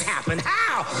everything that's happened?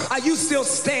 How are you still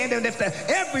standing after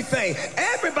everything?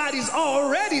 Everybody's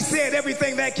already said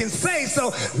everything they can say,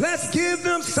 so let's give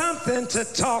them something to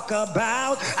talk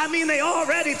about. I mean, they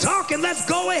already talking. Let's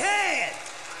go ahead.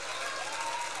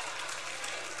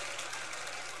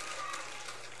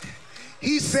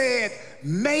 He said,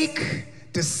 make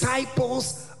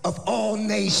disciples of all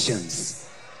nations.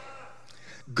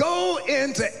 Go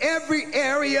into every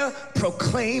area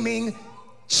proclaiming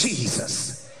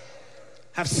Jesus.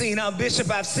 I've seen our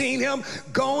bishop, I've seen him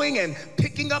going and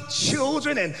picking up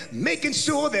children and making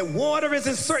sure that water is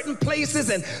in certain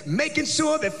places and making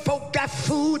sure that folk got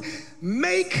food.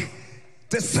 Make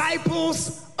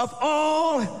disciples of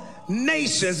all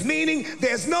nations, meaning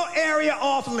there's no area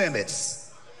off limits.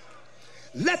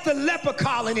 Let the leper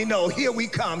colony know, here we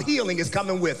come. Healing is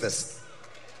coming with us.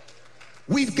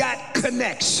 We've got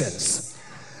connections.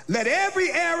 Let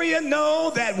every area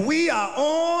know that we are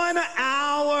on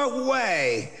our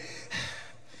way.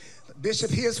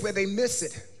 Bishop, here's where they miss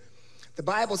it. The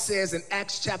Bible says in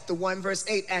Acts chapter 1, verse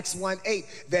 8, Acts 1:8,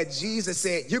 that Jesus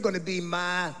said, you're going to be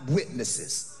my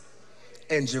witnesses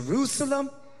in Jerusalem,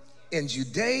 in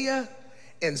Judea,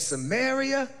 in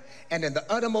Samaria, and in the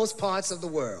uttermost parts of the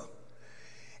world.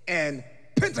 And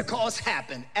Pentecost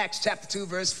happened, Acts chapter 2,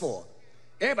 verse 4.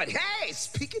 Everybody, hey,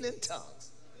 speaking in tongues.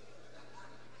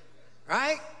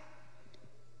 Right?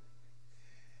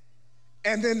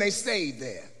 And then they stayed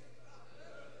there.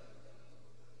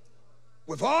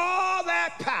 With all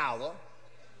that power,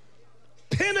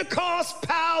 Pentecost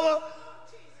power,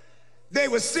 they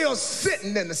were still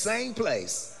sitting in the same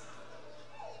place.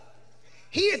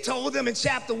 He had told them in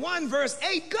chapter 1, verse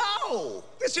 8, go.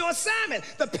 It's your assignment.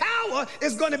 The power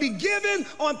is going to be given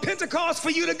on Pentecost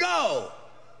for you to go.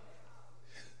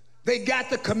 They got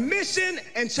the commission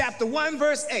in chapter 1,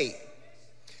 verse 8.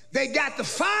 They got the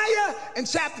fire in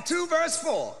chapter 2, verse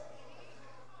 4,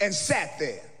 and sat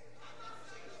there.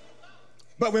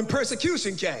 But when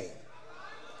persecution came,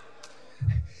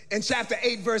 in chapter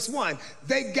 8, verse 1,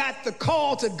 they got the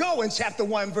call to go in chapter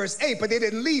 1, verse 8, but they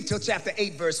didn't leave till chapter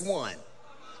 8, verse 1.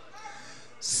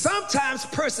 Sometimes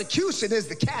persecution is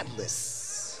the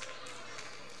catalyst.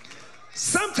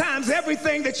 Sometimes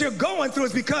everything that you're going through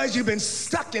is because you've been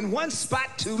stuck in one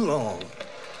spot too long.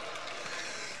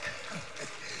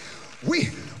 We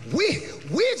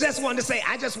just want to say,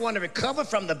 I just want to recover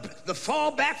from the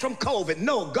fall back from COVID.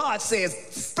 No, God says,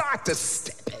 start to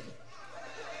step in.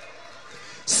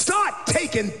 Start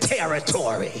taking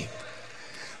territory.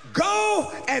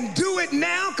 Go and do it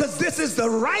now, because this is the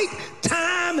right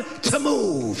time to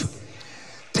move.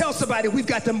 Tell somebody, we've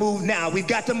got to move now. We've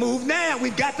got to move now.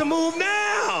 We've got to move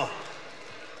now.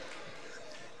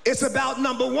 It's about,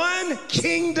 number one,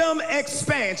 kingdom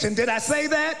expansion. Did I say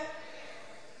that?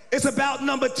 It's about,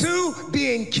 number two,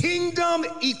 being kingdom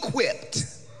equipped.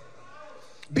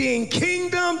 Being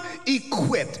kingdom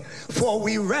equipped. For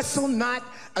we wrestle not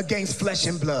against flesh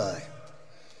and blood.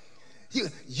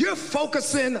 You're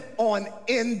focusing on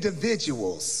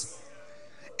individuals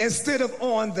instead of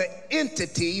on the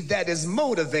entity that is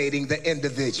motivating the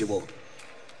individual.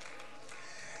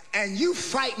 And you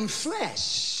fighting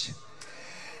flesh.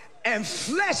 And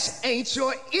flesh ain't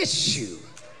your issue.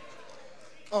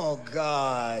 Oh,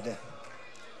 God.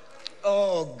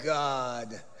 Oh,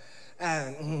 God.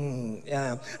 In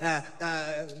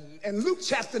Luke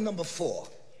chapter number 4,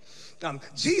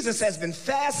 Jesus has been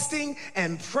fasting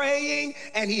and praying,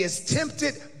 and he is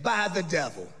tempted by the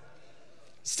devil.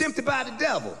 He's tempted by the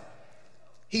devil.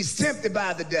 He's tempted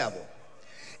by the devil.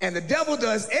 And the devil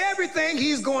does everything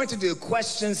he's going to do.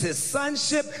 Questions his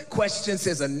sonship, questions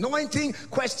his anointing,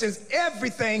 questions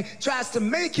everything, tries to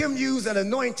make him use an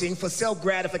anointing for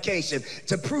self-gratification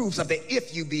to prove something,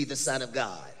 if you be the Son of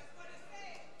God.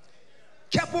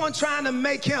 Kept on trying to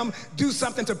make him do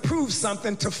something to prove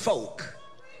something to folk.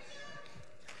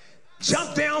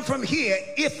 Jump down from here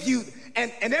if you,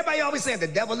 and everybody always saying the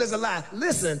devil is a lie.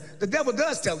 Listen, the devil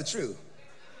does tell the truth.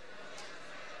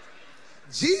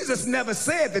 Jesus never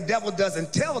said the devil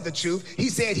doesn't tell the truth. He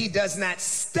said he does not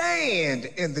stand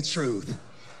in the truth.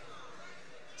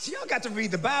 So y'all got to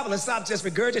read the Bible and stop just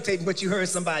regurgitating what you heard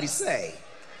somebody say.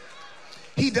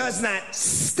 He does not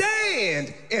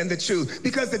stand in the truth,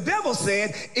 because the devil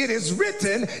said, it is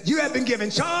written, you have been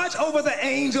given charge over the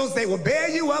angels. They will bear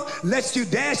you up, lest you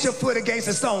dash your foot against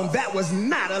a stone. That was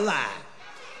not a lie.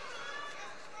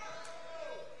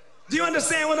 Do you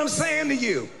understand what I'm saying to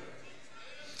you?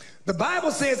 The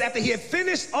Bible says after he had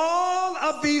finished all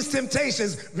of these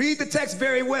temptations, read the text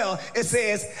very well, it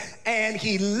says, and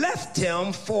he left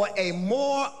him for a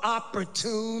more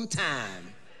opportune time.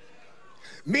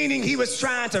 Meaning he was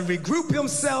trying to regroup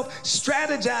himself,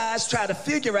 strategize, try to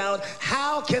figure out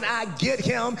how can I get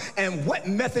him and what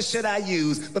method should I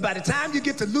use. But by the time you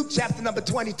get to Luke chapter number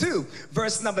 22,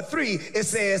 verse number 3, it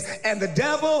says, and the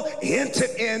devil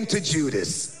entered into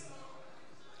Judas.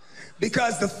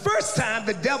 Because the first time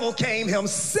the devil came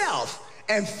himself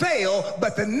and failed,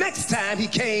 but the next time he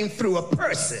came through a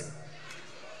person.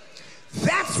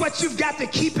 That's what you've got to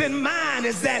keep in mind,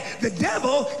 is that the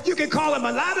devil, you can call him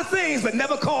a lot of things, but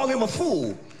never call him a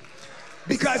fool.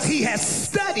 Because he has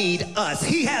studied us,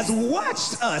 he has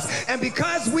watched us, and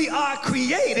because we are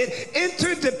created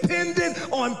interdependent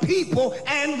on people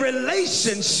and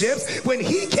relationships, when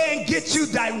he can't get you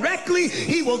directly,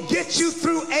 he will get you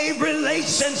through a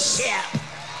relationship.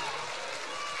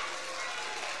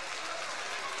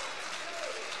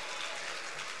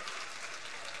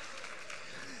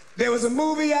 There was a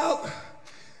movie out,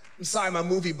 I'm sorry, my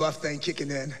movie buff thing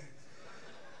kicking in,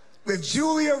 with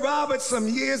Julia Roberts some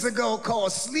years ago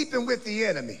called Sleeping with the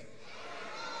Enemy.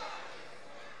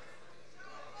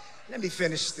 Let me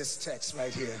finish this text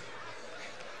right here.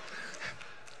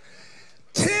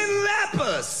 10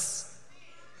 lepers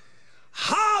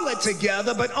hollered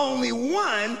together, but only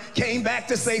one came back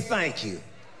to say thank you.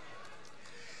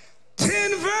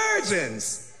 10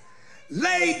 virgins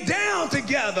laid down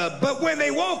together, but when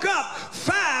they woke up,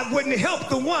 5 wouldn't help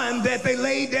the one that they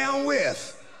laid down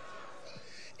with.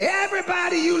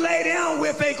 Everybody you lay down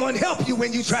with ain't gonna help you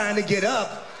when you're trying to get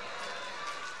up.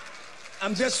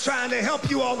 I'm just trying to help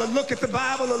you all to look at the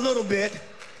Bible a little bit.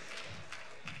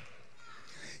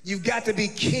 You've got to be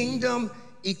kingdom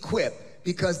equipped,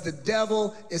 because the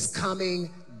devil is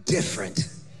coming different.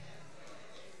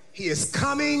 He is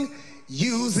coming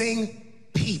using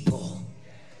people.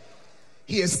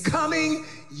 He is coming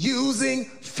using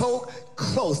folk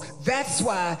close. That's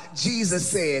why Jesus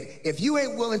said, if you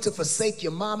ain't willing to forsake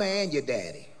your mama and your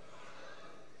daddy,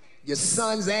 your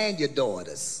sons and your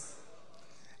daughters,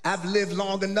 I've lived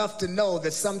long enough to know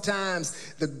that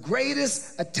sometimes the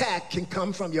greatest attack can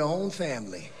come from your own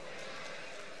family.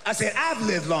 I said, I've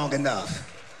lived long enough.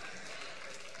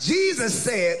 Jesus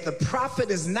said, the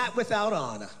prophet is not without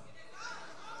honor,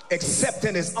 except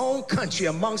in his own country,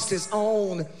 amongst his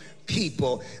own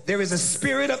people. There is a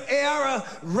spirit of error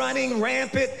running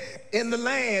rampant in the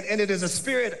land, and it is a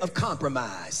spirit of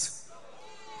compromise.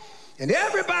 And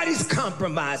everybody's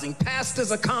compromising.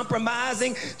 Pastors are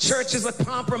compromising. Churches are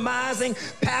compromising.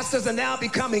 Pastors are now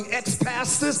becoming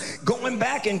ex-pastors, going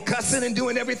back and cussing and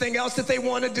doing everything else that they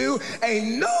want to do.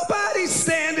 Ain't nobody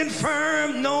standing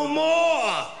firm no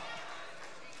more.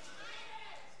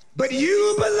 But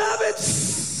you,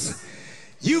 beloveds,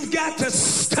 you've got to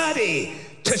study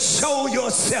to show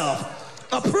yourself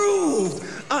approved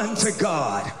unto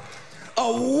God.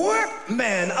 A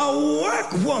workman, a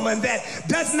workwoman that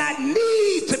does not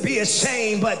need to be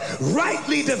ashamed, but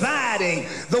rightly dividing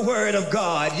the word of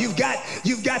God. You've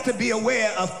got to be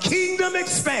aware of kingdom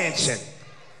expansion.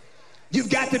 You've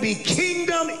got to be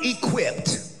kingdom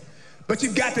equipped, but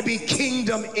you've got to be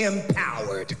kingdom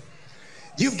empowered.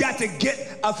 You've got to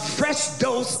get a fresh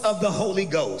dose of the Holy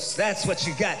Ghost. That's what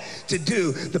you got to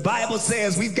do. The Bible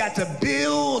says we've got to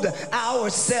build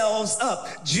ourselves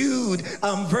up. Jude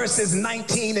verses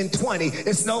 19 and 20.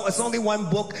 It's only one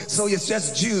book, so it's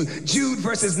just Jude. Jude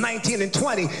verses 19 and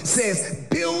 20 says,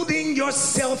 building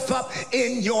yourself up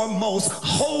in your most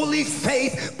holy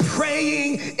faith,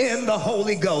 praying in the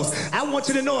Holy Ghost. I want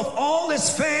you to know if all is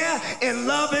fair in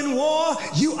love and war,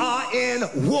 you are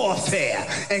in warfare.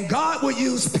 And God will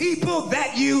use people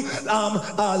that you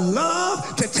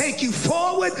love to take you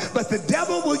forward, but the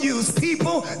devil will use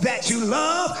people that you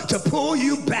love to pull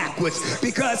you backwards,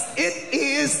 because it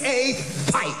is a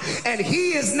fight, and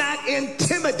he is not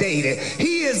intimidated.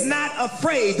 He is not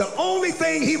afraid. The only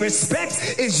thing he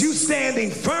respects is you standing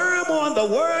firm on the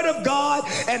word of God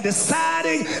and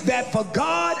deciding that for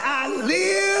God I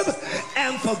live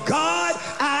and for God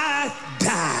I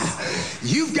die.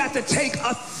 You've got to take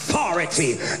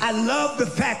authority. I love the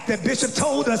fact that Bishop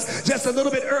told us just a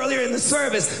little bit earlier in the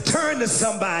service, turn to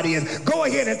somebody and go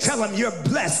ahead and tell them you're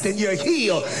blessed and you're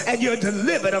healed and you're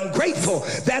delivered. I'm grateful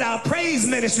that our praise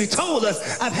ministry told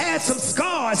us, I've had some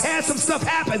scars, had some stuff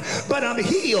happen, but I'm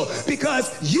healed,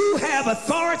 because you have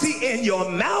authority in your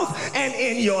mouth and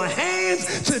in your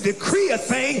hands to decree a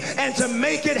thing and to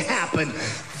make it happen.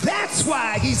 That's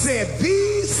why he said,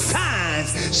 these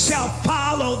signs shall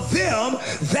follow them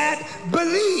that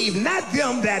believe. Not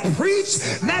them that preach,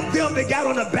 not them that got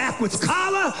on a backwards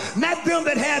collar, not them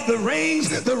that had the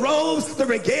rings, the robes, the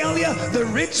regalia, the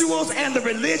rituals, and the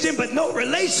religion, but no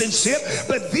relationship.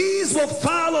 But these will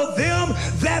follow them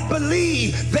that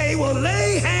believe. They will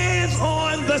lay hands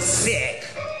on the sick.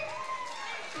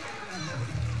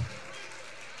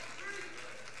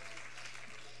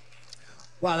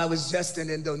 While I was just in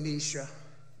Indonesia,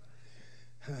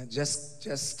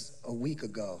 just a week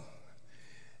ago,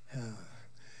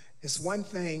 it's one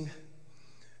thing,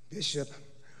 Bishop,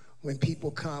 when people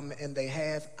come and they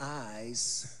have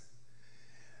eyes,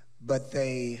 but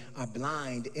they are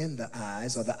blind in the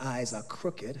eyes, or the eyes are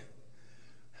crooked.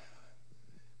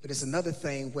 But it's another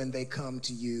thing when they come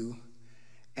to you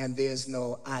and there's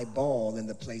no eyeball in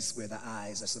the place where the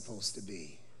eyes are supposed to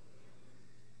be.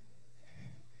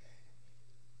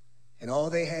 And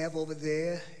all they have over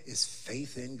there is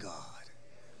faith in God.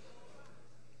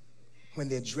 When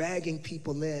they're dragging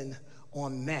people in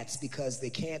on mats because they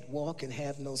can't walk and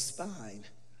have no spine,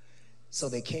 so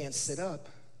they can't sit up,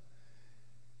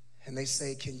 and they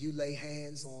say, can you lay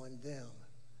hands on them?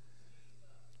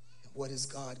 What is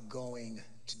God going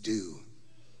to do?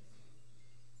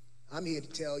 I'm here to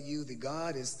tell you that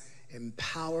God is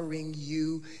empowering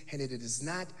you, and it is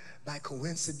not by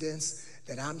coincidence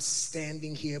that I'm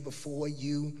standing here before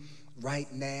you right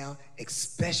now,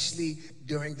 especially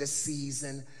during the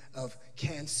season of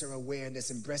cancer awareness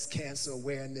and breast cancer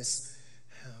awareness.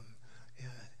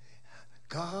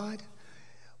 God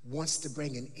wants to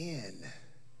bring an end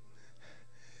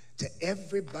to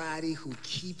everybody who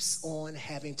keeps on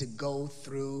having to go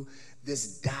through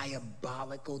this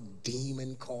diabolical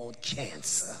demon called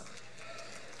cancer.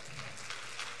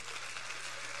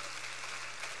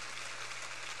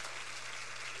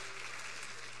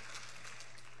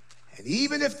 And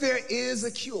even if there is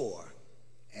a cure,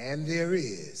 and there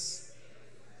is,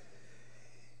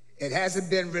 it hasn't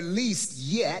been released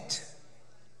yet,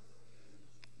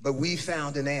 but we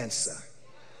found an answer.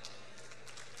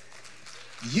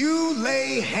 You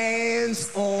lay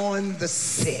hands on the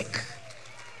sick,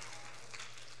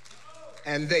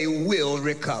 and they will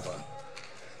recover.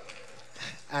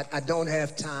 I don't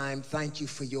have time. Thank you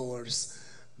for yours.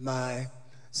 My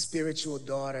spiritual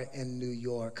daughter in New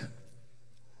York,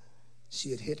 she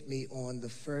had hit me on the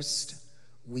first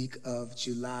week of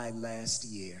July last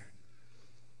year.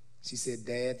 She said,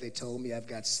 Dad, they told me I've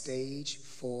got stage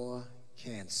 4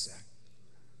 cancer.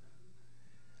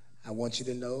 I want you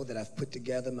to know that I've put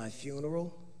together my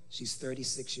funeral. She's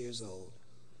 36 years old.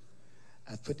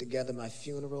 I've put together my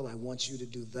funeral. I want you to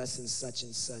do thus and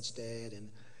such, Dad, and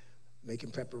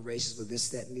making preparations for this,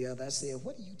 that, and the other. I said,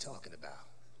 what are you talking about?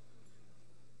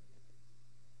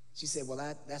 She said, well,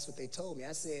 that's what they told me.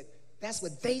 I said, that's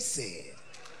what they said.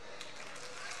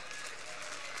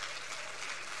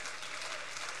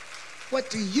 What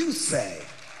do you say?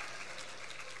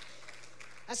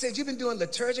 I said, you've been doing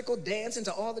liturgical dancing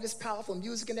to all of this powerful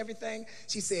music and everything?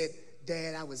 She said,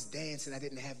 Dad, I was dancing. I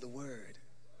didn't have the word.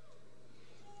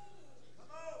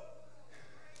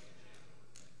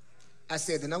 I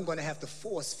said, then I'm going to have to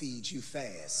force feed you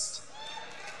fast.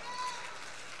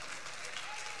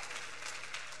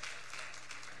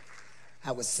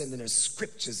 I was sending her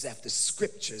scriptures after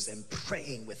scriptures and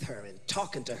praying with her and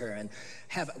talking to her. And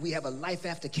we have a Life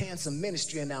After Cancer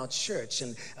ministry in our church.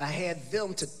 And I had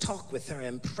them to talk with her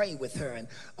and pray with her and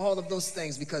all of those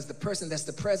things, because the person that's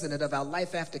the president of our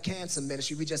Life After Cancer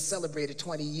ministry, we just celebrated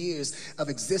 20 years of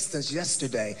existence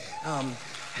yesterday.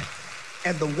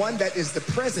 And the one that is the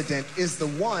president is the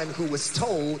one who was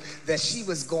told that she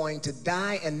was going to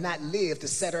die and not live, to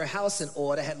set her house in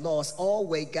order, had lost all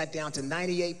weight, got down to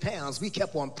 98 pounds. We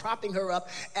kept on propping her up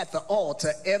at the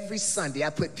altar every Sunday.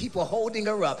 I put people holding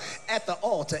her up at the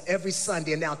altar every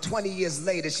Sunday. And now 20 years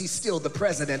later, she's still the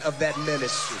president of that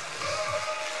ministry.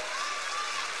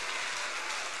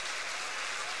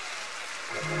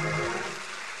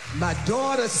 My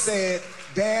daughter said,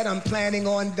 Dad, I'm planning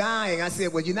on dying. I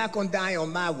said, well, you're not going to die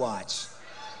on my watch.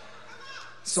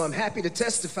 So I'm happy to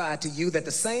testify to you that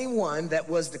the same one that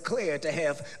was declared to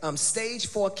have stage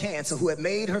 4 cancer, who had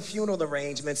made her funeral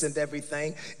arrangements and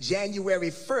everything, January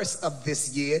 1st of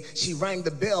this year, she rang the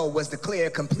bell, was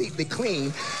declared completely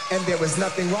clean, and there was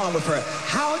nothing wrong with her.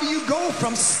 How do you go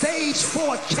from stage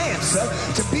 4 cancer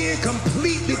to being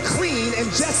completely clean in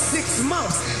just 6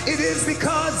 months? It is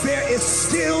because there is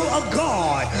still a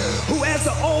God who, as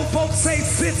the old folks say,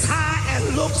 sits high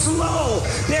and looks low.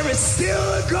 There is still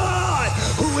a God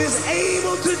who is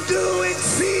able to do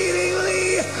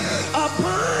exceedingly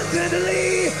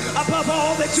abundantly above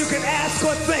all that you can ask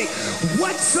or think.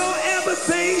 Whatsoever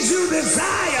things you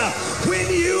desire, when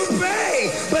you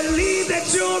pray, believe that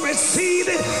you'll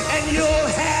receive it and you'll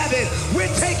have it.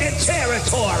 We're taking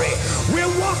territory.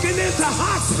 We're walking into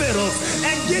hospitals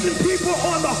and getting people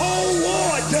on the whole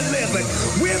ward delivered.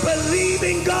 We're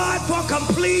believing God for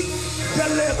complete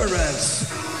deliverance.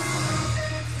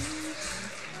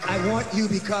 I want you,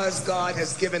 because God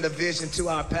has given a vision to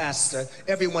our pastor.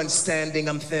 Everyone standing,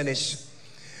 I'm finished.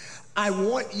 I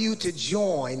want you to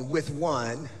join with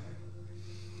one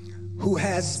who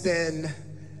has been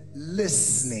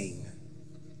listening.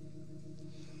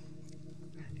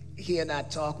 He and I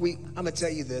talk. I'm gonna tell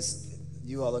you this.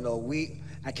 You all know.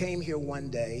 I came here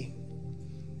one day,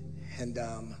 and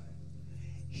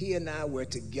he and I were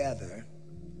together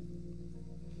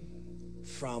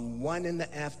from 1 in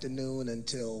the afternoon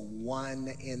until 1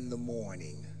 in the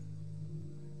morning,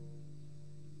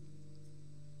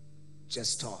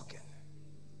 just talking.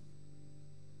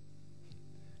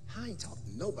 I ain't talked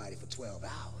to nobody for 12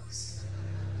 hours.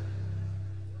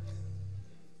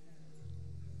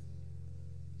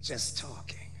 Just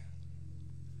talking.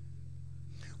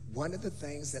 One of the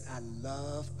things that I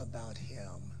love about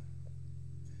him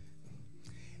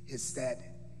is that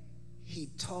he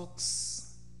talks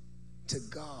to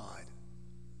God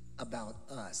about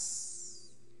us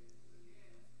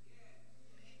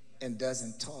and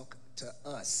doesn't talk to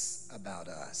us about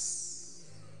us.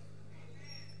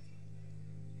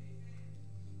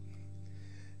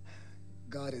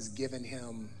 God has given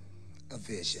him a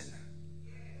vision.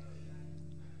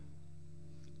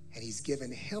 And he's given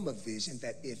him a vision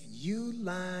that if you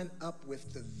line up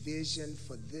with the vision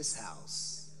for this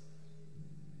house,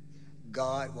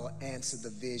 God will answer the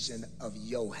vision of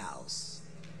your house.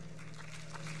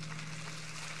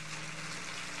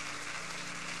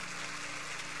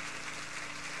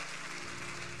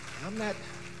 I'm not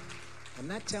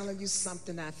telling you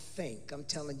something I think. I'm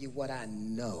telling you what I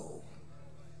know.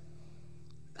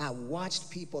 I watched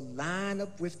people line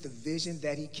up with the vision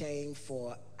that he came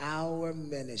for our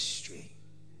ministry.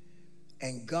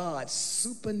 And God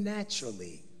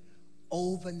supernaturally,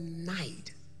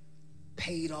 overnight,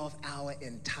 paid off our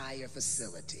entire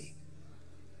facility.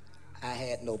 I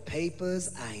had no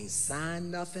papers. I ain't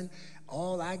signed nothing.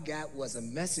 All I got was a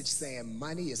message saying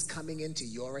money is coming into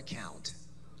your account.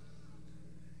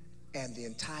 And the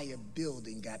entire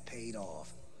building got paid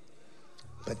off.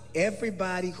 But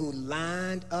everybody who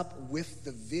lined up with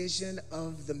the vision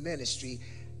of the ministry,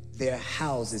 their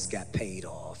houses got paid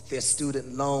off. Their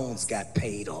student loans got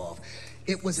paid off.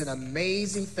 It was an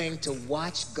amazing thing to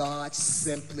watch God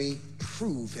simply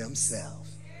prove himself.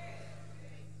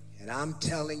 And I'm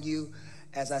telling you,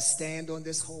 as I stand on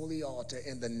this holy altar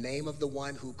in the name of the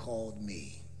one who called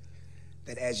me,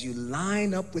 that as you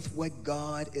line up with what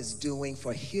God is doing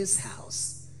for his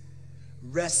house,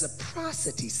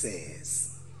 reciprocity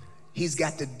says he's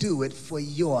got to do it for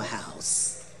your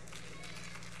house.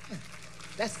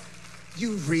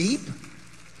 You reap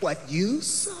what you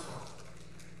sow.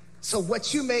 So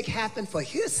what you make happen for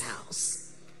his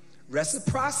house,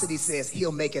 reciprocity says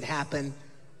he'll make it happen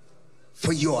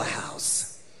for your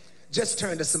house. Just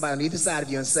turn to somebody on either side of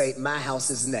you and say, my house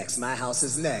is next. My house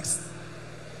is next.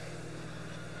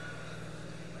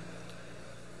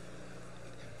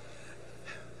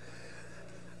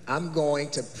 I'm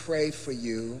going to pray for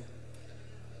you.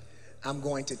 I'm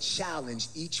going to challenge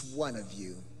each one of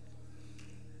you.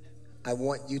 I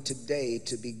want you today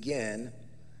to begin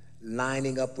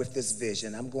lining up with this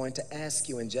vision. I'm going to ask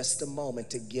you in just a moment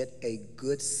to get a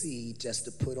good seed just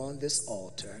to put on this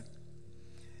altar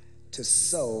to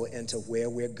sow into where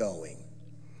we're going.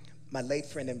 My late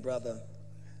friend and brother,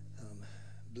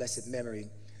 blessed memory,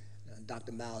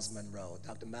 Dr. Miles Monroe.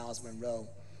 Dr. Miles Monroe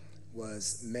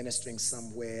was ministering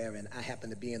somewhere, and I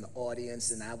happened to be in the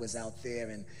audience, and I was out there,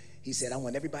 and he said, I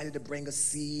want everybody to bring a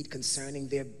seed concerning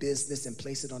their business and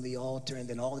place it on the altar, and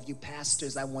then all of you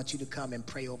pastors, I want you to come and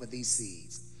pray over these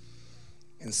seeds.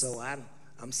 And so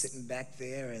I'm sitting back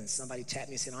there, and somebody tapped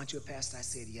me and said, aren't you a pastor? I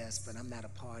said, yes, but I'm not a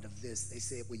part of this. They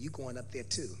said, well, you going up there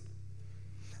too.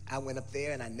 I went up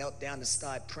there, and I knelt down to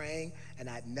start praying, and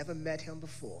I'd never met him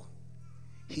before.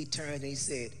 He turned and he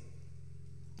said,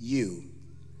 you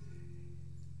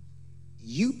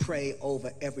pray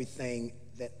over everything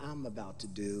that I'm about to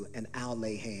do, and I'll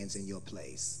lay hands in your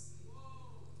place.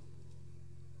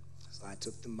 So I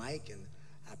took the mic and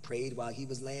I prayed while he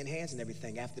was laying hands and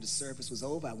everything. After the service was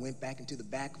over, I went back into the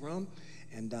back room,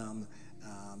 and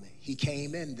he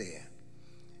came in there.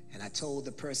 And I told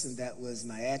the person that was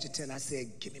my adjutant, I said,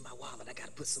 give me my wallet. I got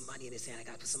to put some money in his hand. I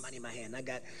got to put some money in my hand. And I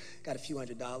got a few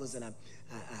 $100s, and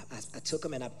I took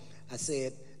them, and I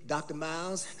said, Dr.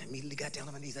 Miles, and I immediately got down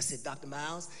on my knees. I said, Dr.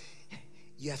 Miles,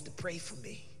 you have to pray for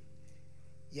me.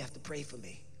 You have to pray for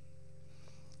me.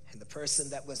 And the person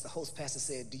that was the host pastor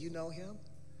said, do you know him?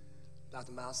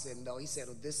 Dr. Miles said, no. He said,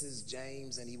 well, this is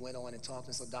James. And he went on and talked.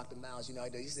 And so Dr. Miles,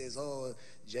 he says, oh,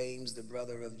 James, the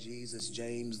brother of Jesus,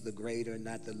 James, the greater,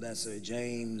 not the lesser,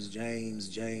 James.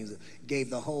 Gave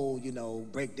the whole,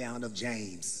 breakdown of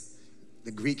James,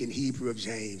 the Greek and Hebrew of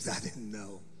James. I didn't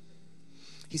know.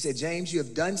 He said, James, you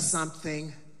have done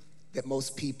something that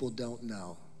most people don't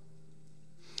know.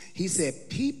 He said,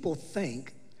 people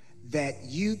think that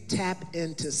you tap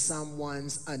into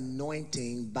someone's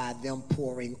anointing by them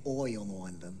pouring oil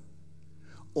on them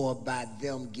or by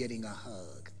them getting a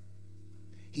hug.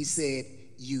 He said,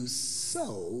 you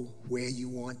sow where you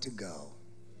want to go.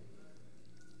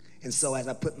 And so as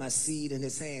I put my seed in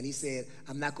his hand, he said,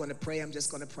 I'm not going to pray, I'm just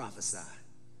going to prophesy.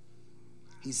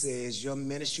 He says, your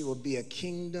ministry will be a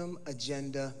kingdom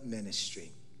agenda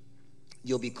ministry.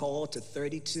 You'll be called to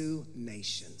 32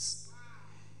 nations.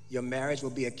 Your marriage will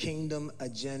be a kingdom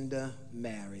agenda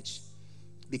marriage.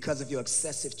 Because of your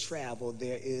excessive travel,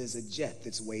 there is a jet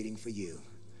that's waiting for you.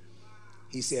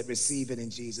 He said, receive it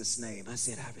in Jesus' name. I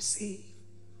said, I receive.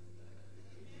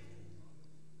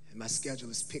 And my schedule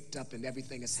is picked up and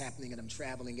everything is happening and I'm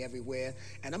traveling everywhere.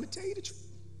 And I'm going to tell you the truth.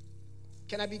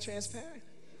 Can I be transparent?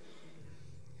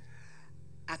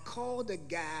 I called a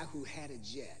guy who had a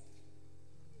jet.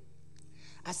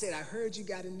 I said, I heard you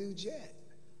got a new jet.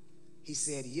 He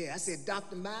said, yeah. I said,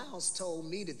 Dr. Miles told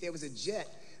me that there was a jet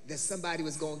that somebody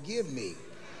was going to give me.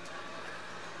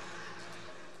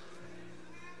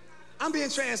 I'm being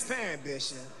transparent,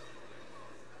 Bishop.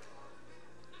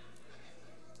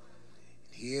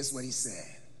 Here's what he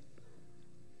said.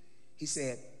 He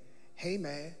said, hey,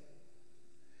 man,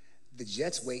 the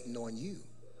jet's waiting on you.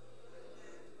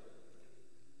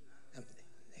 Now,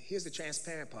 here's the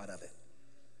transparent part of it.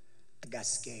 I got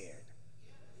scared.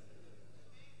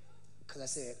 Because I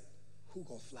said, who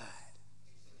gonna fly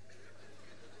it?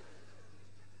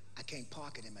 I can't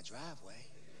park it in my driveway.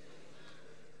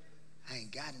 I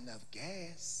ain't got enough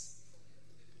gas.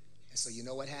 And so you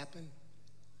know what happened?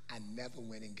 I never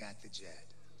went and got the jet.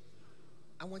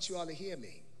 I want you all to hear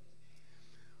me.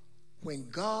 When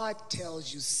God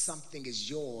tells you something is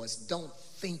yours, don't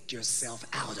think yourself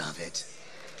out of it.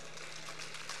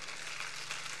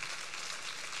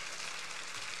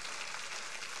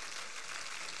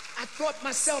 I thought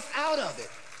myself out of it.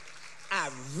 I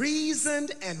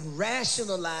reasoned and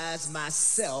rationalized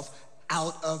myself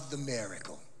out of the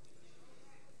miracle.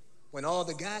 When all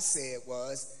the guy said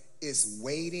was, it's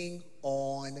waiting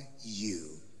on you.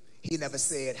 He never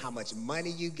said how much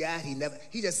money you got.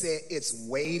 He just said, it's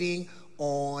waiting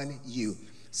on you.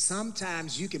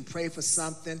 Sometimes you can pray for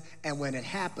something, and when it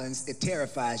happens, it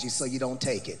terrifies you, so you don't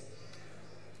take it.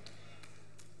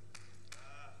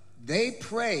 They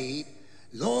prayed,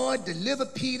 Lord, deliver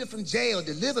Peter from jail,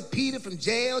 deliver Peter from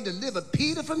jail, deliver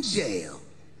Peter from jail.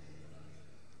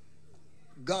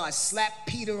 God slapped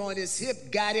Peter on his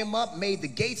hip, got him up, made the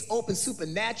gates open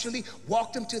supernaturally,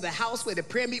 walked him to the house where the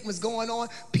prayer meeting was going on.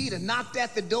 Peter knocked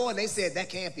at the door, and they said, that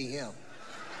can't be him.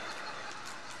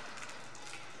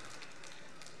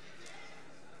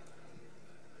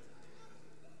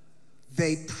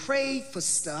 They prayed for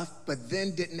stuff, but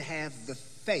then didn't have the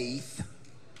faith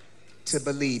to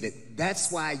believe it.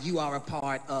 That's why you are a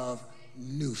part of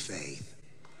New Faith.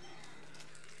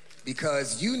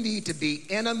 Because you need to be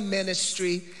in a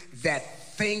ministry that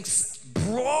thinks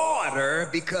broader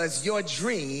because your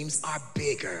dreams are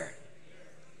bigger.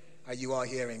 Are you all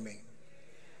hearing me?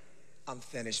 I'm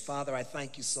finished. Father, I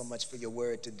thank you so much for your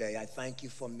word today. I thank you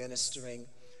for ministering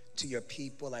to your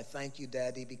people. I thank you,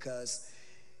 Daddy, because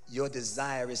your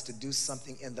desire is to do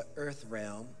something in the earth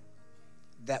realm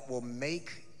that will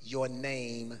make your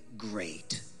name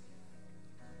great.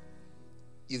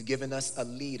 You've given us a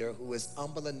leader who is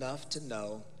humble enough to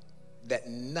know that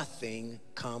nothing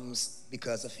comes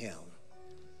because of him.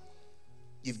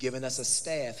 You've given us a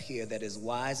staff here that is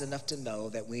wise enough to know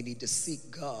that we need to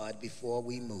seek God before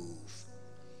we move.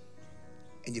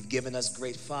 And you've given us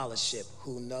great fellowship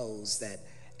who knows that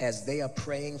as they are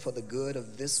praying for the good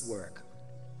of this work,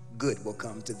 good will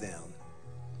come to them.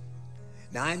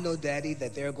 Now, I know, Daddy,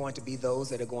 that there are going to be those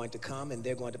that are going to come and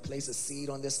they're going to place a seed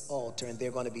on this altar, and they're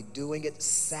going to be doing it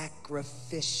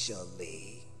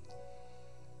sacrificially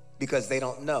because they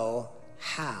don't know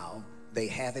how they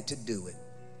have it to do it.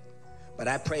 But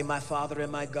I pray, my Father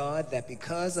and my God, that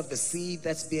because of the seed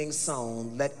that's being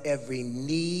sown, let every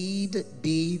need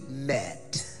be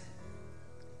met.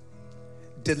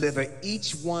 Deliver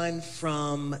each one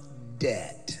from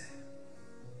debt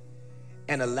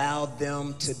and allow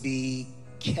them to be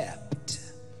kept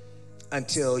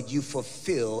until you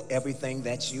fulfill everything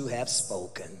that you have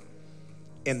spoken.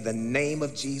 In the name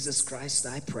of Jesus Christ,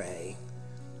 I pray.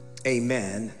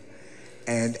 Amen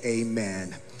and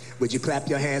amen. Would you clap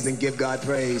your hands and give God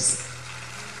praise?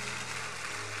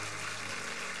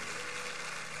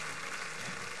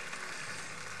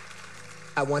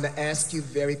 I want to ask you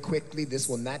very quickly, this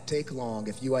will not take long.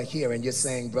 If you are here and you're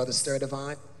saying, Brother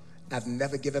Sturdivant, I've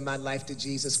never given my life to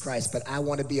Jesus Christ, but I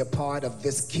want to be a part of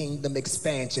this kingdom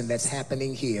expansion that's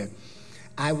happening here.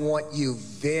 I want you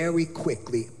very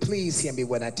quickly, please hear me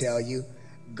when I tell you,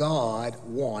 God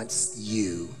wants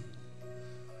you.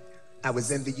 I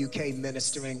was in the UK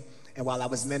ministering, and while I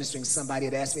was ministering, somebody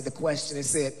had asked me the question and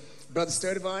said, Brother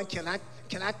Sturdivant, can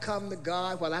I come to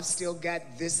God while I've still got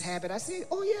this habit? I said,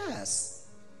 oh yes.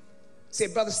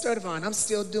 Said, Brother Sturdivant, I'm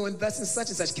still doing thus and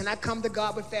such. Can I come to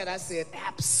God with that? I said,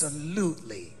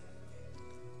 absolutely.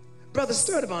 Brother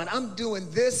Sturdivant, I'm doing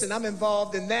this and I'm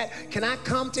involved in that. Can I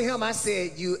come to him? I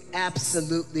said, you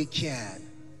absolutely can.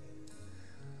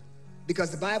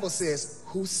 Because the Bible says,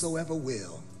 whosoever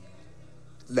will,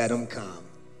 let him come.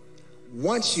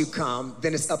 Once you come,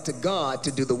 then it's up to God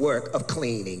to do the work of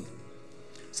cleaning.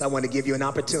 So I want to give you an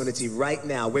opportunity right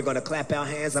now. We're going to clap our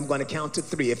hands. I'm going to count to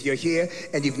 3. If you're here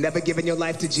and you've never given your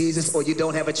life to Jesus, or you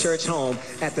don't have a church home,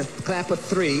 at the clap of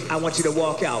 3, I want you to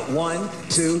walk out. 1,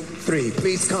 2, 3.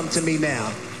 Please come to me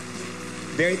now.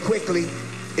 Very quickly,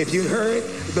 if you heard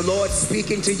the Lord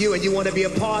speaking to you and you want to be a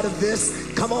part of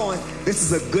this, come on. This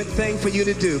is a good thing for you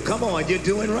to do. Come on. You're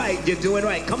doing right. You're doing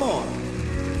right. Come on.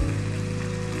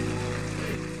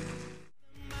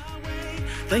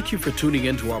 Thank you for tuning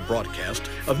in to our broadcast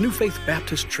of New Faith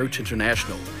Baptist Church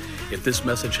International. If this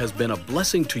message has been a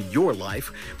blessing to your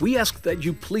life, we ask that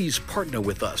you please partner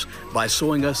with us by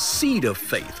sowing a seed of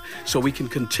faith so we can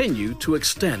continue to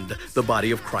extend the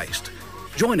body of Christ.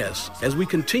 Join us as we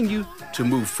continue to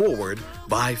move forward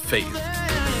by faith.